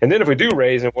 And then if we do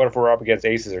raise, and what if we're up against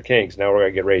aces or kings? Now we're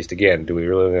going to get raised again. Do we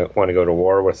really want to go to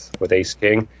war with ace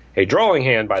king? A drawing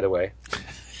hand, by the way.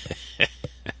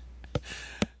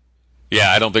 Yeah,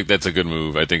 I don't think that's a good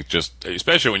move. I think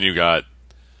especially when you got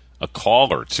a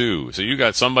caller too. So you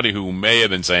got somebody who may have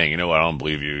been saying, I don't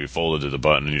believe you. You folded to the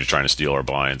button and you're trying to steal our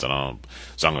blinds. So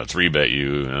I'm going to 3-bet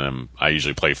you. And I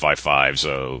usually play 5-5,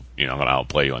 so I'm going to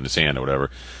outplay you on this hand or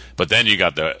whatever. But then you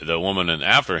got the woman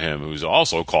after him who's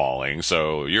also calling.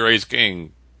 So your ace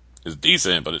king is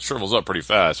decent, but it shrivels up pretty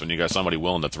fast when you got somebody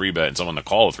willing to 3-bet and someone to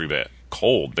call a 3-bet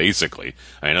cold, basically.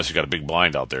 I know you got a big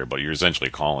blind out there, but you're essentially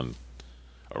calling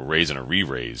a raise and a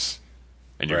re-raise.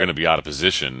 And you're going to be out of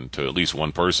position to at least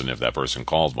one person if that person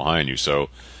calls behind you. So,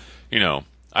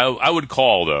 I would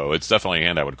call, though. It's definitely a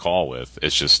hand I would call with.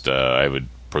 It's just I would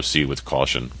proceed with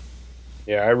caution.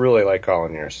 Yeah, I really like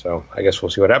calling here, so I guess we'll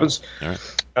see what happens. All right.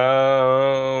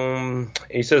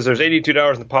 He says there's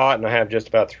 $82 in the pot, and I have just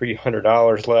about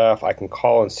 $300 left. I can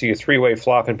call and see a 3-way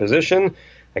flop in position.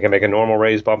 I can make a normal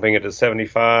raise bumping it to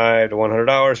 $75 to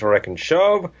 $100, or I can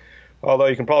shove. Although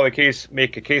you can probably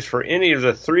make a case for any of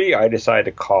the 3, I decide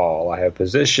to call. I have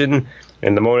position,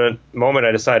 and the moment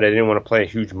I decided I didn't want to play a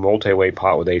huge multi-way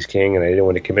pot with ace-king, and I didn't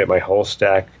want to commit my whole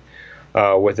stack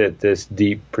with it this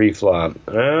deep pre-flop.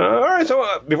 All right,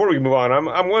 so before we move on,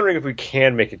 I'm wondering if we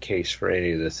can make a case for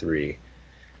any of the 3.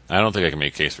 I don't think I can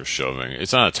make a case for shoving.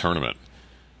 It's not a tournament.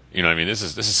 This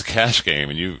is a cash game,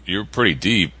 and you're pretty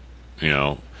deep.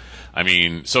 So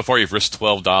far you've risked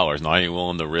 $12. Now you're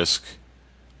willing to risk.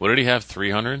 What did he have?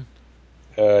 300?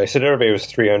 I said everybody was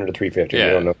 300 to 350. Yeah. I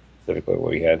don't know specifically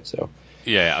what he had. So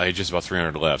yeah, I had just about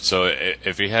 300 left. So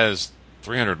if he has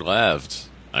 300 left,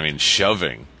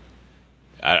 shoving.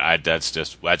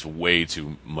 That's way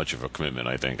too much of a commitment.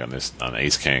 I think on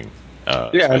ace king,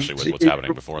 especially with what's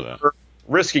happening before that.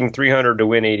 Risking 300 to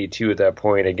win 82 at that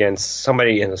point against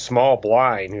somebody in a small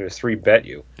blind who has 3-bet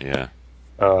you. Yeah.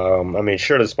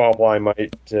 Sure, the small blind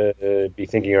might be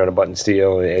thinking you're on a button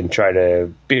steal and trying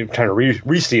to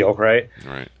re-steal, right?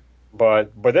 Right.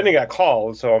 But then he got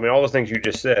called, so all those things you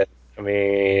just said.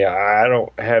 I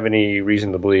don't have any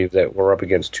reason to believe that we're up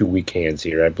against 2 weak hands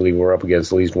here. I believe we're up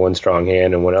against at least one strong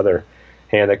hand and one other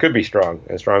hand that could be strong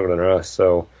and stronger than us.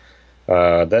 So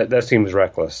that seems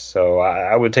reckless. So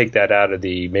I would take that out of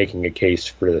the making a case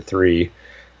for the 3.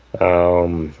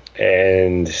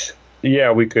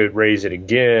 Yeah, we could raise it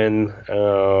again.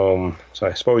 So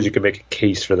I suppose you could make a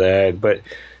case for that, but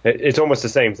it's almost the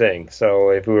same thing. So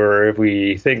if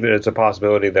we think that it's a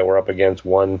possibility that we're up against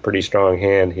one pretty strong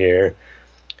hand here,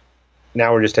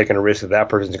 now we're just taking a risk that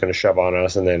person's going to shove on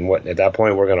us, and then what? At that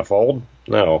point, we're going to fold?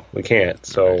 No, we can't.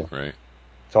 So right.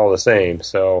 It's all the same.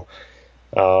 So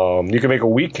you can make a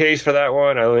weak case for that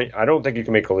one. I don't think you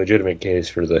can make a legitimate case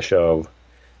for the shove.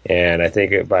 And I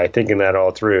think by thinking that all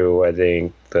through, I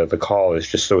think the call is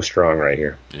just so strong right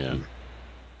here. Yeah.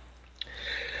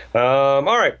 All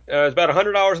right. It's about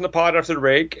 $100 in the pot after the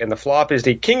rake, and the flop is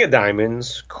the king of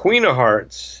diamonds, queen of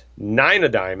hearts, 9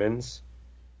 of diamonds,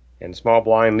 and small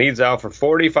blind leads out for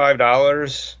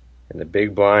 $45, and the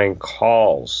big blind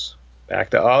calls.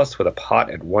 Back to us with a pot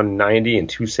at 190 and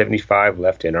 275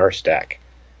 left in our stack.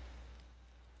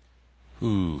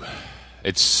 Ooh,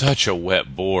 it's such a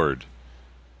wet board.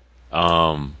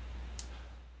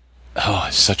 Oh,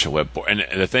 it's such a wet board.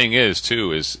 And the thing is,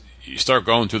 too, is you start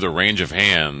going through the range of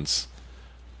hands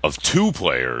of two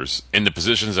players in the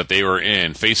positions that they were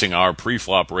in, facing our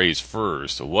pre-flop raise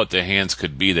first, what the hands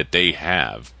could be that they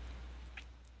have.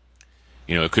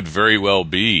 You know, it could very well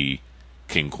be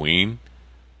King Queen.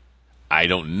 I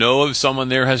don't know if someone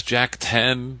there has Jack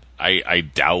 10. I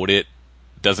doubt it.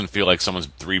 Doesn't feel like someone's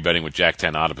 3-betting with Jack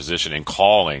 10 out of position and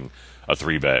calling a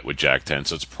 3-bet with Jack 10,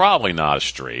 so it's probably not a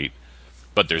straight.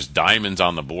 But there's diamonds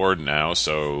on the board now,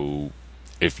 so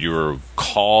if you're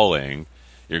calling,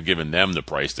 you're giving them the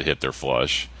price to hit their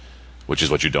flush, which is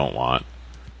what you don't want.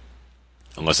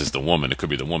 Unless it's the woman. It could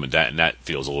be the woman. That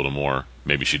feels a little more.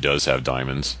 Maybe she does have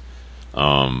diamonds.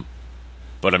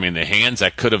 But, I mean, the hands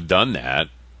that could have done that,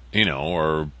 you know,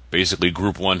 are basically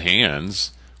group 1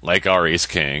 hands, like our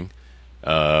ace-king,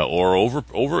 or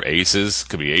over aces.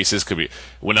 Could be aces, could be...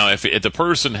 Well, now, if the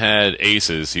person had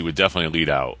aces, he would definitely lead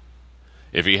out.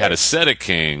 If he had a set of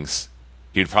kings,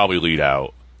 he'd probably lead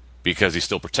out because he's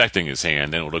still protecting his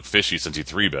hand. Then it would look fishy since he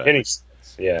 3-bet.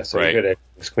 Yeah, so right. You could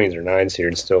have queens or nines here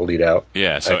and still lead out.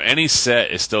 Yeah, so any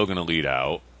set is still going to lead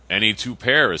out. Any 2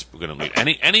 pair is going to lead.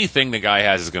 Anything the guy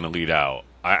has is going to lead out.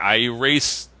 I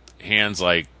erase hands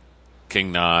like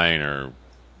King 9 or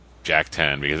Jack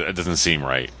 10 because it doesn't seem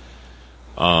right.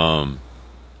 Would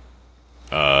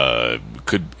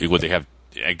they have?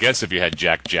 I guess if you had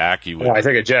Jack, you would. Well, I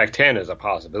think a Jack 10 is a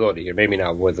possibility here. Maybe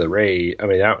not with the raise. I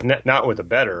mean, not with the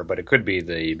better, but it could be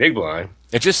the big blind.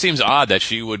 It just seems odd that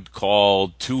she would call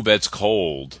 2 bets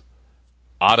cold,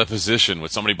 out of position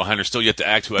with somebody behind her still yet to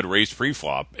act who had raised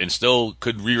pre-flop and still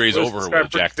could re-raise over her with a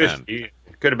Jack 10. It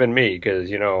could have been me because,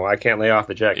 you know, I can't lay off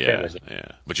the Jack 10. Yeah,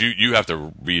 but you have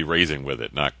to be raising with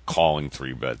it, not calling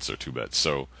 3 bets or 2 bets.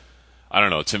 So, I don't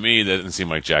know. To me, that doesn't seem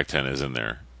like Jack 10 is in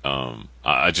there.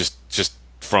 Just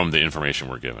from the information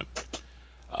we're given.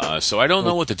 So I don't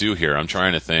know what to do here. I'm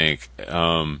trying to think.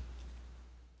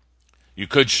 You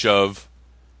could shove.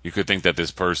 You could think that this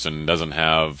person doesn't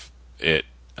have it,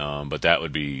 but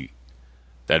that'd be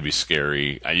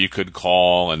scary. You could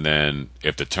call, and then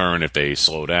if they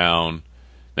slow down,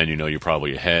 then you know you're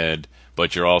probably ahead.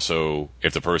 But you're also,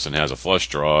 if the person has a flush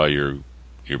draw, you're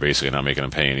basically not making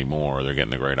them pay anymore. They're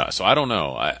getting the great eye. So I don't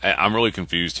know. I'm really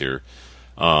confused here.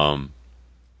 I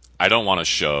don't want to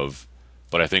shove,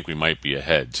 but I think we might be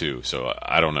ahead too. So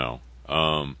I don't know.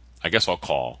 I guess I'll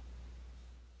call.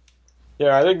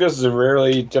 Yeah, I think this is a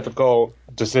really difficult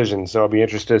decision, so I'll be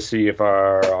interested to see if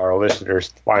our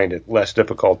listeners find it less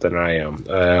difficult than I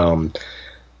am.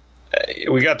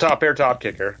 We got top pair, top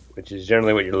kicker, which is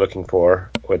generally what you're looking for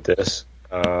with this.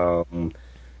 But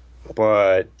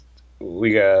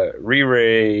we got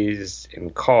re-raised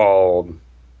and called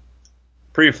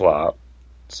pre-flop.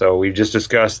 So we've just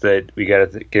discussed that we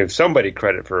got to give somebody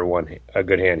credit for a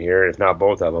good hand here, if not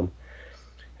both of them.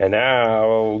 And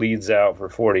now leads out for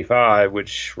 45,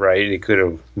 which, right, it could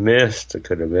have missed. It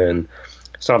could have been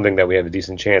something that we have a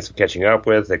decent chance of catching up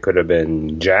with. It could have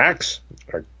been jacks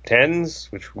or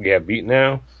tens, which we have beat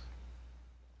now.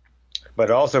 But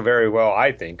also very well,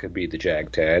 I think, could be the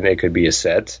jack 10. It could be a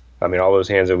set. I mean, all those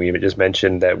hands that we just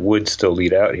mentioned that would still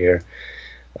lead out here.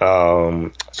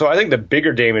 So I think the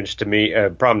bigger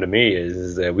problem to me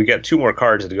is that we got 2 more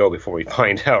cards to go before we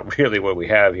find out really what we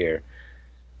have here.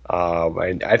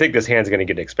 And I think this hand's going to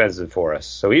get expensive for us.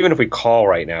 So even if we call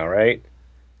right now, right?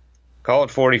 Call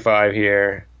it 45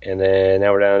 here, and then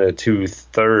now we're down to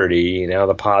 230. Now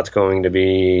the pot's going to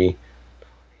be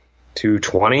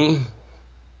 220.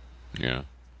 Yeah.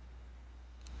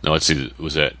 No, let's see.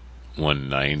 Was that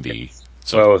 190?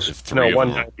 So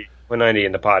 190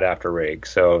 in the pot after rig.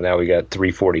 So now we got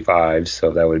 345.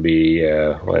 So that would be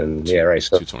right.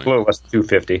 So a little less than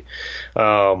 250.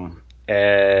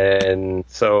 And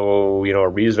so, you know, a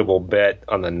reasonable bet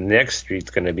on the next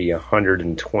street's going to be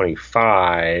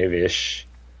 125-ish,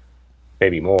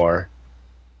 maybe more.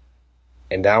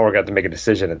 And now we're going to make a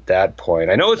decision at that point.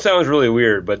 I know it sounds really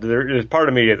weird, but there's part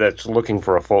of me that's looking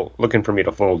for me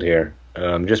to fold here,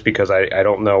 just because I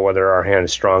don't know whether our hand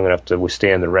is strong enough to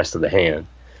withstand the rest of the hand.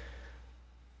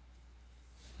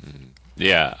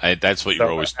 Yeah, that's what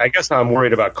you're always... I guess I'm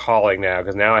worried about calling now,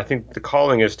 because now I think the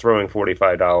calling is throwing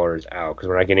 $45 out, because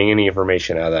we're not getting any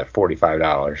information out of that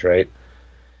 $45, right?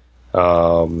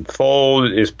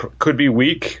 Fold could be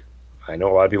weak. I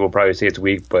know a lot of people probably say it's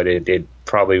weak, but it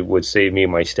probably would save me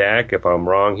my stack if I'm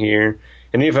wrong here.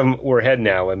 And even if we're ahead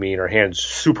now, I mean, our hand's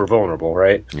super vulnerable,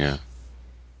 right? Yeah.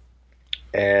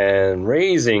 And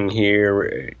raising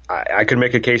here, I could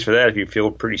make a case for that if you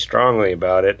feel pretty strongly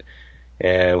about it.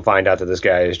 And find out that this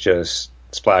guy is just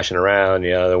splashing around.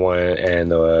 The other one and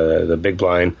the big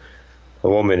blind, the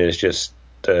woman is just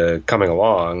coming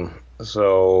along.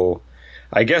 So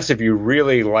I guess if you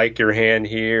really like your hand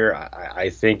here, I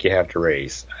think you have to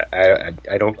raise. I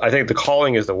think the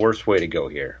calling is the worst way to go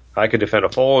here. I could defend a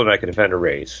fold and I could defend a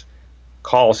raise.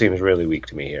 Call seems really weak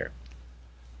to me here.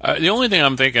 The only thing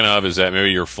I'm thinking of is that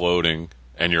maybe you're floating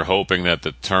and you're hoping that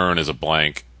the turn is a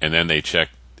blank, and then they check.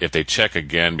 If they check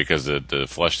again because the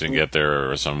flush didn't get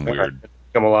there or some weird,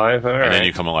 come alive, all right. And then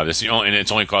you come alive. And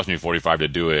it's only cost me 45 to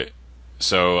do it.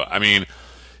 So I mean,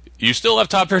 you still have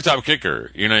top pair, top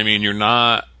kicker. You know what I mean? You're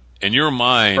not in your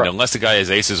mind, right, unless the guy has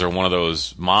aces or one of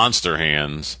those monster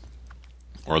hands,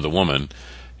 or the woman.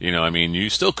 You know, I mean,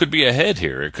 you still could be ahead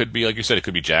here. It could be, like you said, it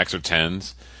could be jacks or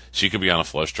tens. She could be on a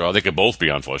flush draw. They could both be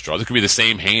on flush draws. It could be the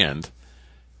same hand.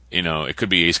 You know, it could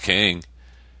be ace king.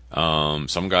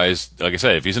 Some guys, like I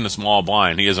said, if he's in the small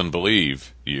blind, he doesn't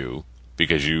believe you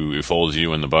because he folds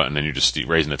you in the button and you're just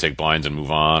raising to take blinds and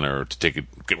move on, or to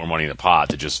get more money in the pot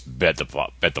to just bet the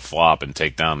flop and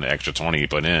take down the extra 20 you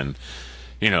put in.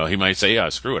 You know, he might say, yeah,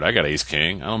 screw it, I got ace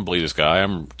king. I don't believe this guy.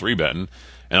 I'm 3-betting.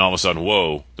 And all of a sudden,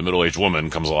 whoa, the middle-aged woman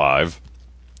comes alive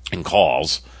and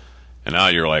calls. And now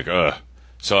you're like, ugh.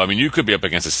 So, I mean, you could be up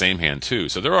against the same hand, too.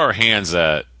 So there are hands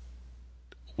that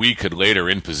we could later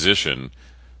in position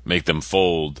make them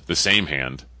fold the same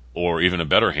hand or even a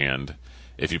better hand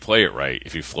if you play it right,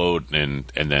 if you float and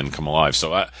then come alive.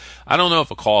 So I don't know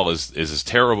if a call is as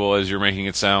terrible as you're making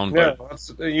it sound. Yeah,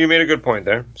 you made a good point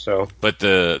there. So, but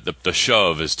the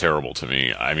shove is terrible to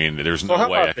me. I mean, there's no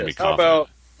way I can be confident. How about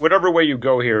whatever way you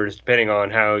go here is depending on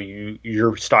how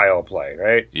your style of play,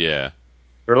 right? Yeah.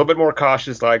 You're a little bit more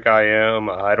cautious like I am.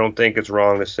 I don't think it's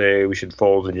wrong to say we should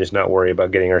fold and just not worry about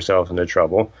getting ourselves into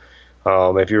trouble.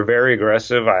 If you're very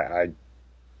aggressive, I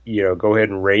go ahead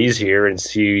and raise here and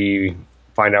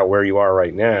find out where you are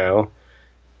right now.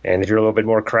 And if you're a little bit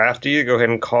more crafty, go ahead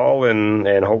and call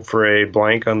and hope for a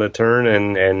blank on the turn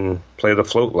and play the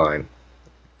float line.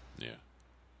 Yeah.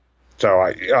 So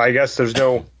I guess there's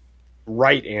no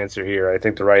right answer here. I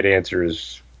think the right answer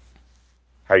is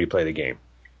how you play the game.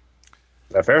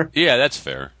 Is that fair? Yeah, that's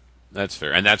fair. That's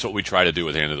fair. And that's what we try to do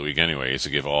at the end of the week anyway, is to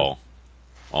give all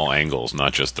angles,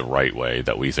 not just the right way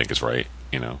that we think is right,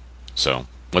 you know. So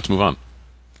let's move on.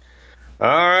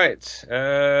 All right.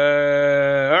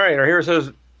 Our hero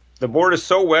says, the board is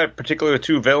so wet, particularly with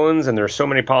two villains, and there are so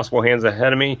many possible hands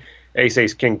ahead of me. Ace,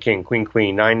 ace, king, king, queen,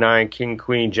 queen, 9, 9, king,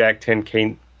 queen, jack, 10,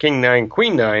 king, 9,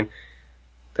 queen, 9,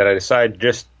 that I decide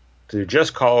just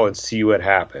call and see what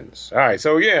happens. All right.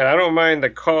 So, yeah, I don't mind the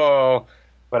call,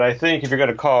 but I think if you're going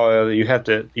to call,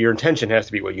 your intention has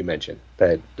to be what you mentioned,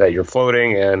 that you're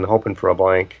floating and hoping for a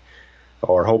blank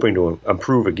or hoping to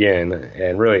improve again.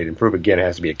 And really, to improve again, it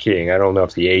has to be a king. I don't know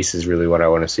if the ace is really what I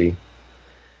want to see.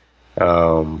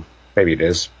 Maybe it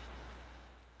is.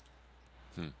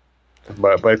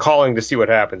 But calling to see what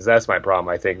happens, that's my problem,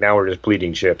 I think. Now we're just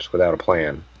bleeding chips without a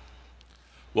plan.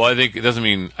 Well, I think it doesn't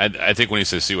mean. I think when he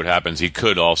says "see what happens," he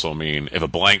could also mean if a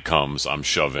blank comes, I'm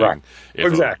shoving. Right.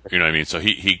 Exactly. You know what I mean? So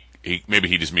he maybe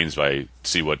he just means by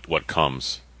see what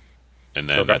comes, and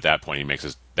then at that point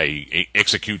he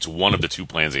executes one of the two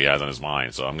plans he has on his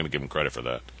mind. So I'm going to give him credit for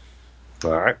that.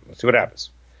 All right, let's see what happens.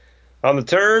 On the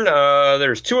turn,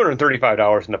 there's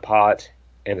 $235 in the pot,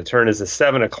 and the turn is the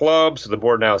 7 of clubs. So the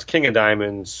board now is king of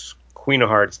diamonds, queen of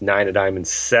hearts, 9 of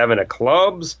diamonds, 7 of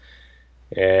clubs.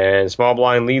 And small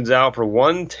blind leads out for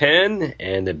 110,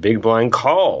 and the big blind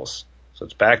calls. So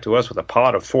it's back to us with a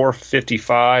pot of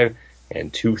 455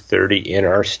 and 230 in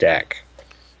our stack.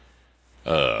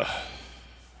 I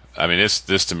mean,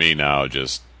 this to me now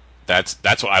just that's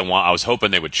what I want. I was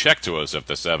hoping they would check to us if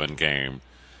the 7 came,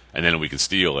 and then we could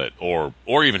steal it, or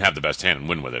even have the best hand and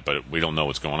win with it. But we don't know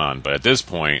what's going on. But at this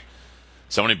point,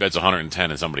 somebody bets 110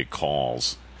 and somebody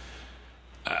calls.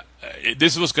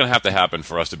 This is what's going to have to happen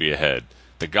for us to be ahead.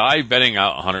 The guy betting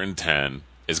out 110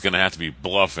 is going to have to be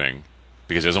bluffing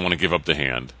because he doesn't want to give up the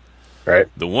hand. Right.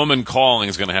 The woman calling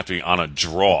is going to have to be on a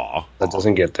draw. That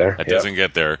doesn't get there. Doesn't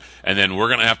get there. And then we're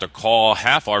going to have to call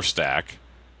half our stack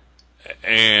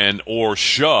or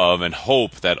shove and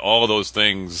hope that all of those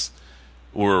things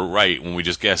were right when we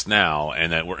just guessed now.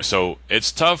 So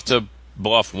it's tough to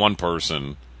bluff one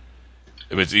person.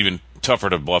 It's even tougher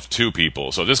to bluff two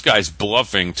people. So this guy's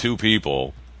bluffing two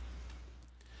people.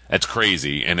 That's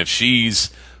crazy. And if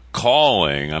she's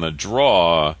calling on a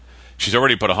draw, she's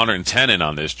already put 110 in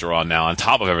on this draw now on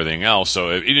top of everything else.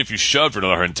 So even if you shoved for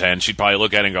another 110, she'd probably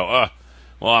look at it and go,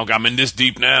 well, I'm in this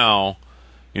deep now.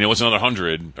 You know, what's another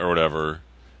 100 or whatever?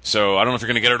 So I don't know if you're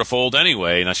going to get her to fold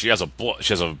anyway. Now she has a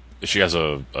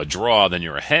draw, then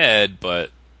you're ahead,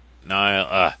 but you're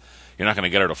not going to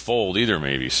get her to fold either,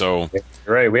 maybe. So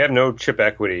you're right. We have no chip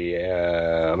equity.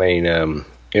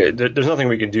 there's nothing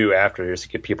we can do after just to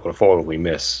get people to fold if we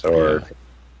miss. Or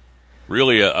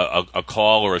really, a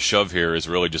call or a shove here is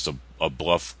really just a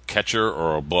bluff catcher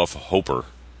or a bluff hoper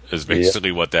is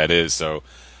basically what that is. So,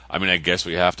 I mean, I guess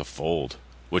we have to fold,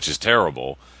 which is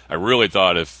terrible. I really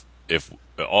thought if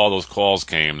all those calls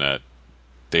came that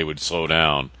they would slow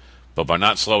down, but by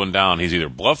not slowing down, he's either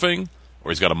bluffing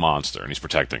or he's got a monster and he's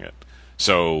protecting it.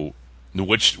 So,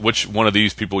 which one of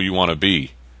these people you want to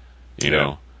be, you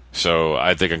know? So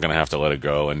I think I'm going to have to let it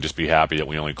go and just be happy that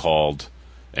we only called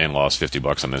and lost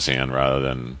 $50 on this hand rather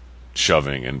than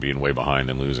shoving and being way behind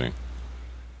and losing.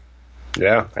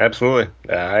 Yeah, absolutely.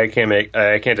 I can't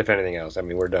defend anything else. I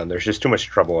mean, we're done. There's just too much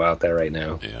trouble out there right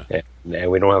now. Yeah.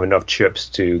 And we don't have enough chips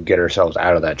to get ourselves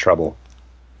out of that trouble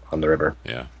on the river.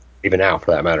 Yeah. Even now,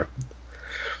 for that matter.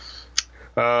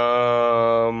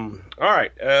 All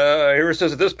right. Here it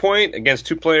says, at this point, against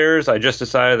two players, I just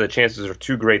decided the chances are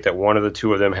too great that one of the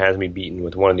two of them has me beaten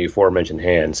with one of the aforementioned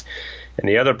hands. And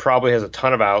the other probably has a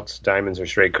ton of outs, diamonds or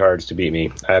straight cards, to beat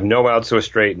me. I have no outs to a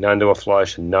straight, none to a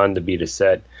flush, and none to beat a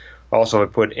set. Also, if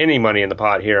I put any money in the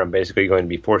pot here, I'm basically going to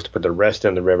be forced to put the rest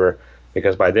in the river,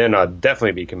 because by then I'll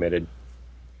definitely be committed.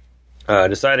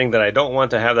 Deciding that I don't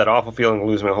want to have that awful feeling of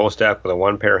losing my whole stack with a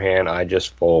one-pair hand, I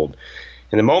just fold.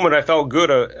 In the moment, I felt good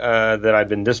that I'd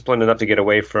been disciplined enough to get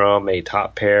away from a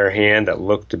top pair hand that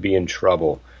looked to be in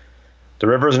trouble. The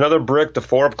river is another brick, the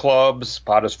 4 of clubs,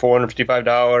 pot is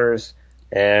 $455,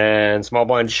 and small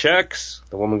blind checks.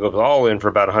 The woman goes all in for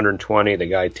about 120. The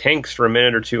guy tanks for a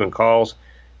minute or two and calls.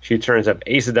 She turns up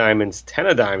ace of diamonds, 10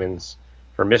 of diamonds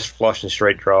for missed flush and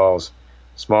straight draws.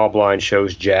 Small blind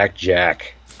shows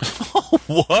Jack.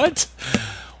 What?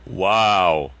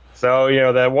 Wow.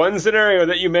 So, that one scenario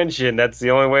that you mentioned, that's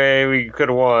the only way we could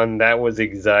have won. That was the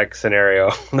exact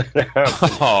scenario that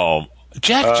happened. Oh,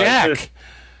 Jack.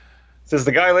 Says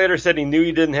the guy later said he knew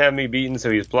he didn't have me beaten, so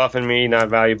he was bluffing me, not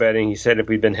value betting. He said if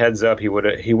we'd been heads up, he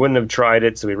wouldn't have tried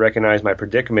it, so he recognized my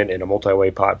predicament in a multi-way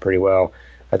pot pretty well.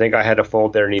 I think I had to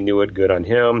fold there, and he knew it. Good on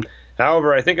him.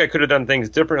 However, I think I could have done things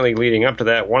differently leading up to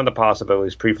that. One of the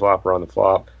possibilities, pre-flop or on the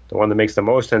flop. The one that makes the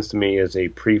most sense to me is a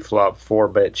pre-flop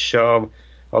 4-bet shove.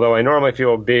 Although I normally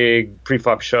feel big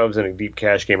pre-flop shoves in a deep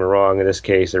cash game are wrong. In this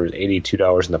case, there was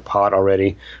 $82 in the pot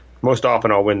already. Most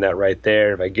often, I'll win that right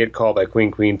there. If I get called by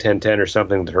queen, 10-10 or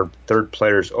something, her third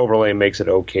player's overlay makes it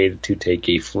okay to take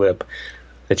a flip.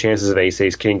 The chances of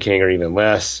ace, king are even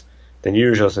less than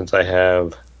usual since I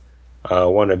have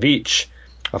one of each.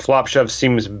 A flop shove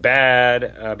seems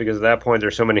bad because at that point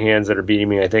there's so many hands that are beating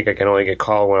me. I think I can only get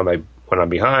called when I'm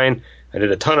behind. I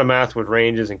did a ton of math with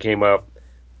ranges and came up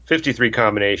 53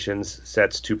 combinations,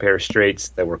 sets, 2 pairs straights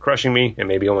that were crushing me, and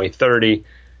maybe only 30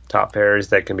 top pairs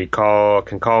that can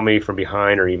call me from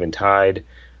behind or even tied.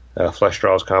 Flush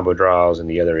draws, combo draws, and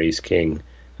the other ace king.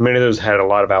 Many of those had a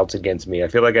lot of outs against me. I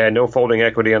feel like I had no folding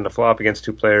equity on the flop against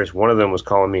 2 players. One of them was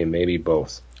calling me, and maybe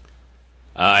both.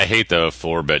 I hate the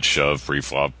 4-bet shove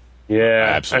pre-flop. Yeah,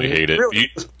 I absolutely hate it.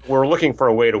 Really, we're looking for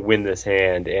a way to win this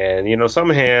hand, and some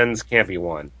hands can't be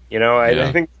won.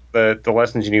 I think the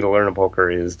lessons you need to learn in poker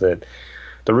is that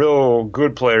the real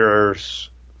good players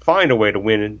find a way to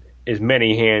win as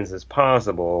many hands as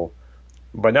possible,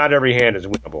 but not every hand is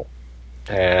winnable.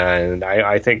 And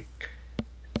I think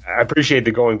I appreciate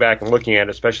the going back and looking at it,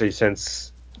 especially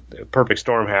since the perfect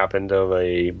storm happened of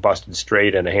a busted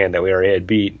straight and a hand that we already had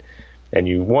beat. And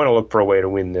you want to look for a way to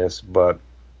win this, but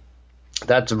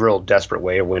that's a real desperate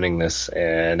way of winning this.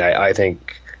 And I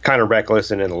think kind of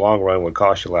reckless and in the long run would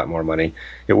cost you a lot more money.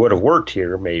 It would have worked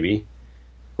here, maybe.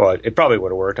 Well, it probably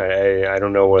would have worked. I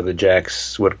don't know whether the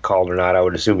Jacks would have called or not. I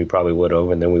would assume he probably would have,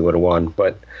 and then we would have won.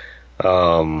 But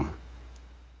that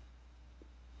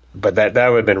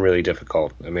would have been really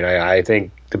difficult. I mean, I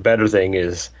think the better thing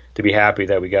is to be happy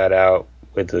that we got out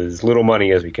with as little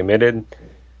money as we committed.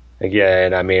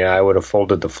 Again, I mean, I would have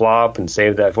folded the flop and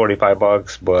saved that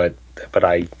 $45, but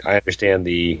I understand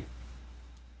the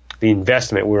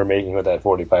investment we were making with that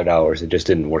 $45. It just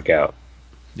didn't work out.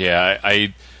 Yeah,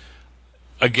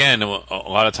 again, a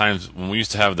lot of times when we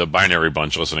used to have the binary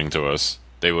bunch listening to us,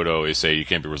 they would always say you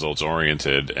can't be results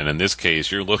oriented. And in this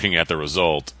case, you're looking at the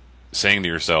result, saying to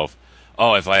yourself,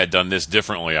 "Oh, if I had done this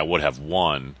differently, I would have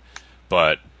won."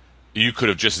 But you could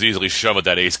have just as easily shoved at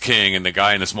that ace king, and the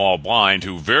guy in the small blind,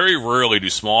 who very rarely do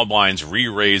small blinds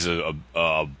re-raise a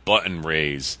button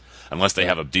raise unless they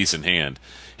have a decent hand.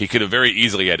 He could have very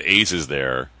easily had aces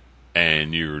there,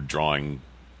 and you're drawing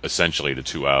essentially the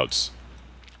 2 outs.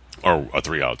 Or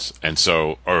 3 outs. And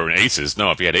so, or aces.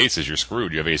 No, if you had aces, you're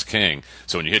screwed. You have ace king.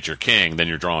 So when you hit your king, then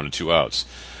you're drawing the 2 outs.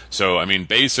 So, I mean,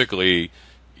 basically,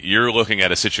 you're looking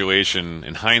at a situation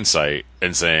in hindsight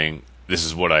and saying, this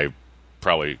is what I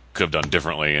probably could have done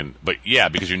differently. But yeah,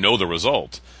 because you know the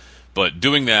result. But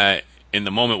doing that in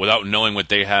the moment without knowing what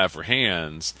they have for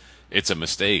hands, it's a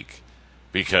mistake.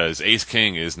 Because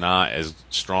ace-king is not as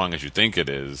strong as you think it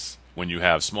is. When you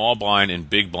have small blind and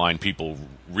big blind people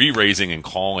re-raising and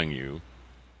calling you,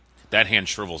 that hand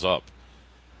shrivels up.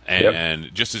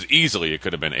 And just as easily, it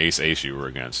could have been ace-ace you were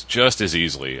against. Just as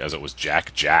easily as it was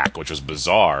jack-jack, which was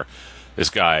bizarre. This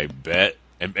guy bet.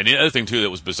 And the other thing, too, that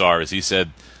was bizarre is he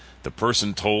said the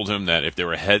person told him that if there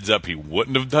were heads up, he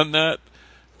wouldn't have done that.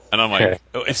 And I'm like,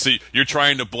 so you're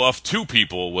trying to bluff two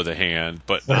people with a hand,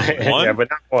 but not one? Yeah, but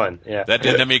not one. Yeah.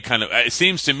 That made kind of... It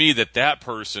seems to me that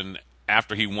person,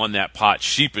 after he won that pot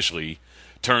sheepishly,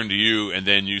 turned to you and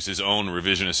then used his own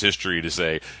revisionist history to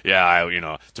say,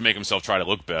 to make himself try to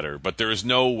look better. But there's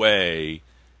no way...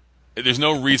 There's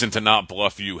no reason to not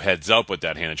bluff you heads up with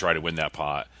that hand and try to win that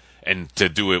pot. And to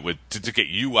do it to get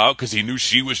you out because he knew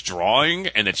she was drawing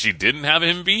and that she didn't have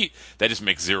him beat, that just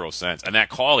makes zero sense. And that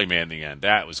call he made in the end,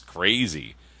 that was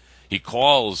crazy. He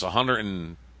calls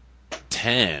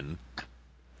 110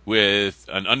 with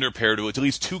an underpair to at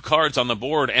least 2 cards on the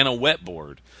board and a wet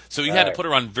board. So he had to put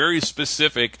her on very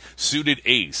specific suited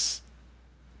ace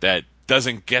that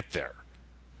doesn't get there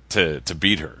to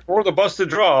beat her. Or the busted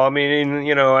draw. I mean,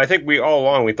 I think we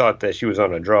thought that she was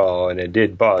on a draw, and it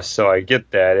did bust, so I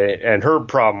get that. And her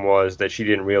problem was that she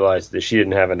didn't realize that she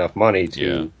didn't have enough money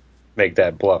to make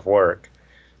that bluff work.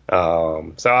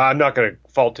 So I'm not going to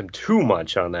fault him too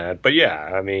much on that. But, yeah,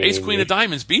 I mean... Ace-queen of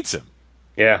diamonds beats him.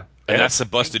 Yeah. And that's the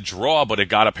busted draw, but it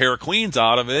got a pair of queens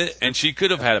out of it, and she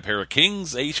could have had a pair of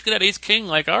kings. She could have had ace-king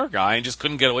like our guy and just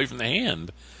couldn't get away from the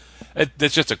hand.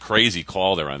 That's just a crazy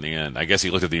call there on the end. I guess he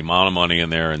looked at the amount of money in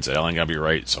there and said, I ain't got to be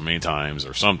right so many times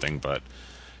or something. But,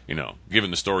 given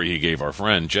the story he gave our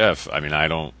friend Jeff, I mean, I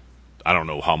don't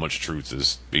know how much truth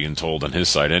is being told on his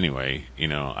side anyway.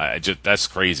 That's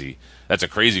crazy. That's a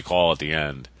crazy call at the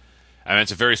end. I mean,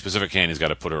 it's a very specific hand he's got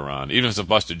to put her on. Even if it's a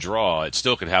busted draw, it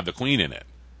still could have the queen in it.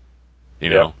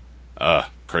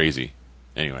 Crazy.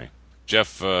 Anyway,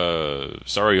 Jeff,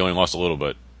 sorry you only lost a little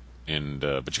bit, but you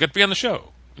got to be on the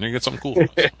show. And you get something cool from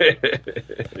us.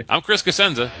 I'm Chris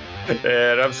Cosenza.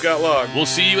 And I'm Scott Long. We'll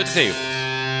see you at the table.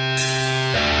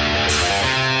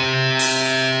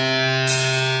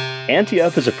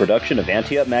 Ante-Up is a production of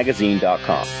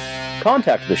AnteUpMagazine.com.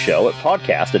 Contact the show at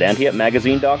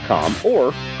podcast@AnteUpMagazine.com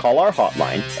or call our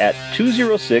hotline at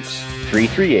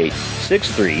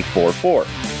 206-338-6344.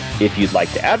 If you'd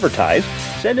like to advertise,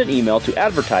 send an email to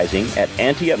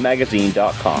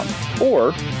advertising@AnteUpMagazine.com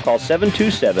or call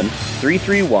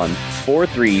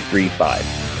 727-331-4335.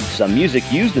 Some music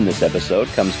used in this episode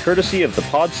comes courtesy of the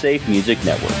PodSafe Music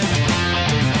Network.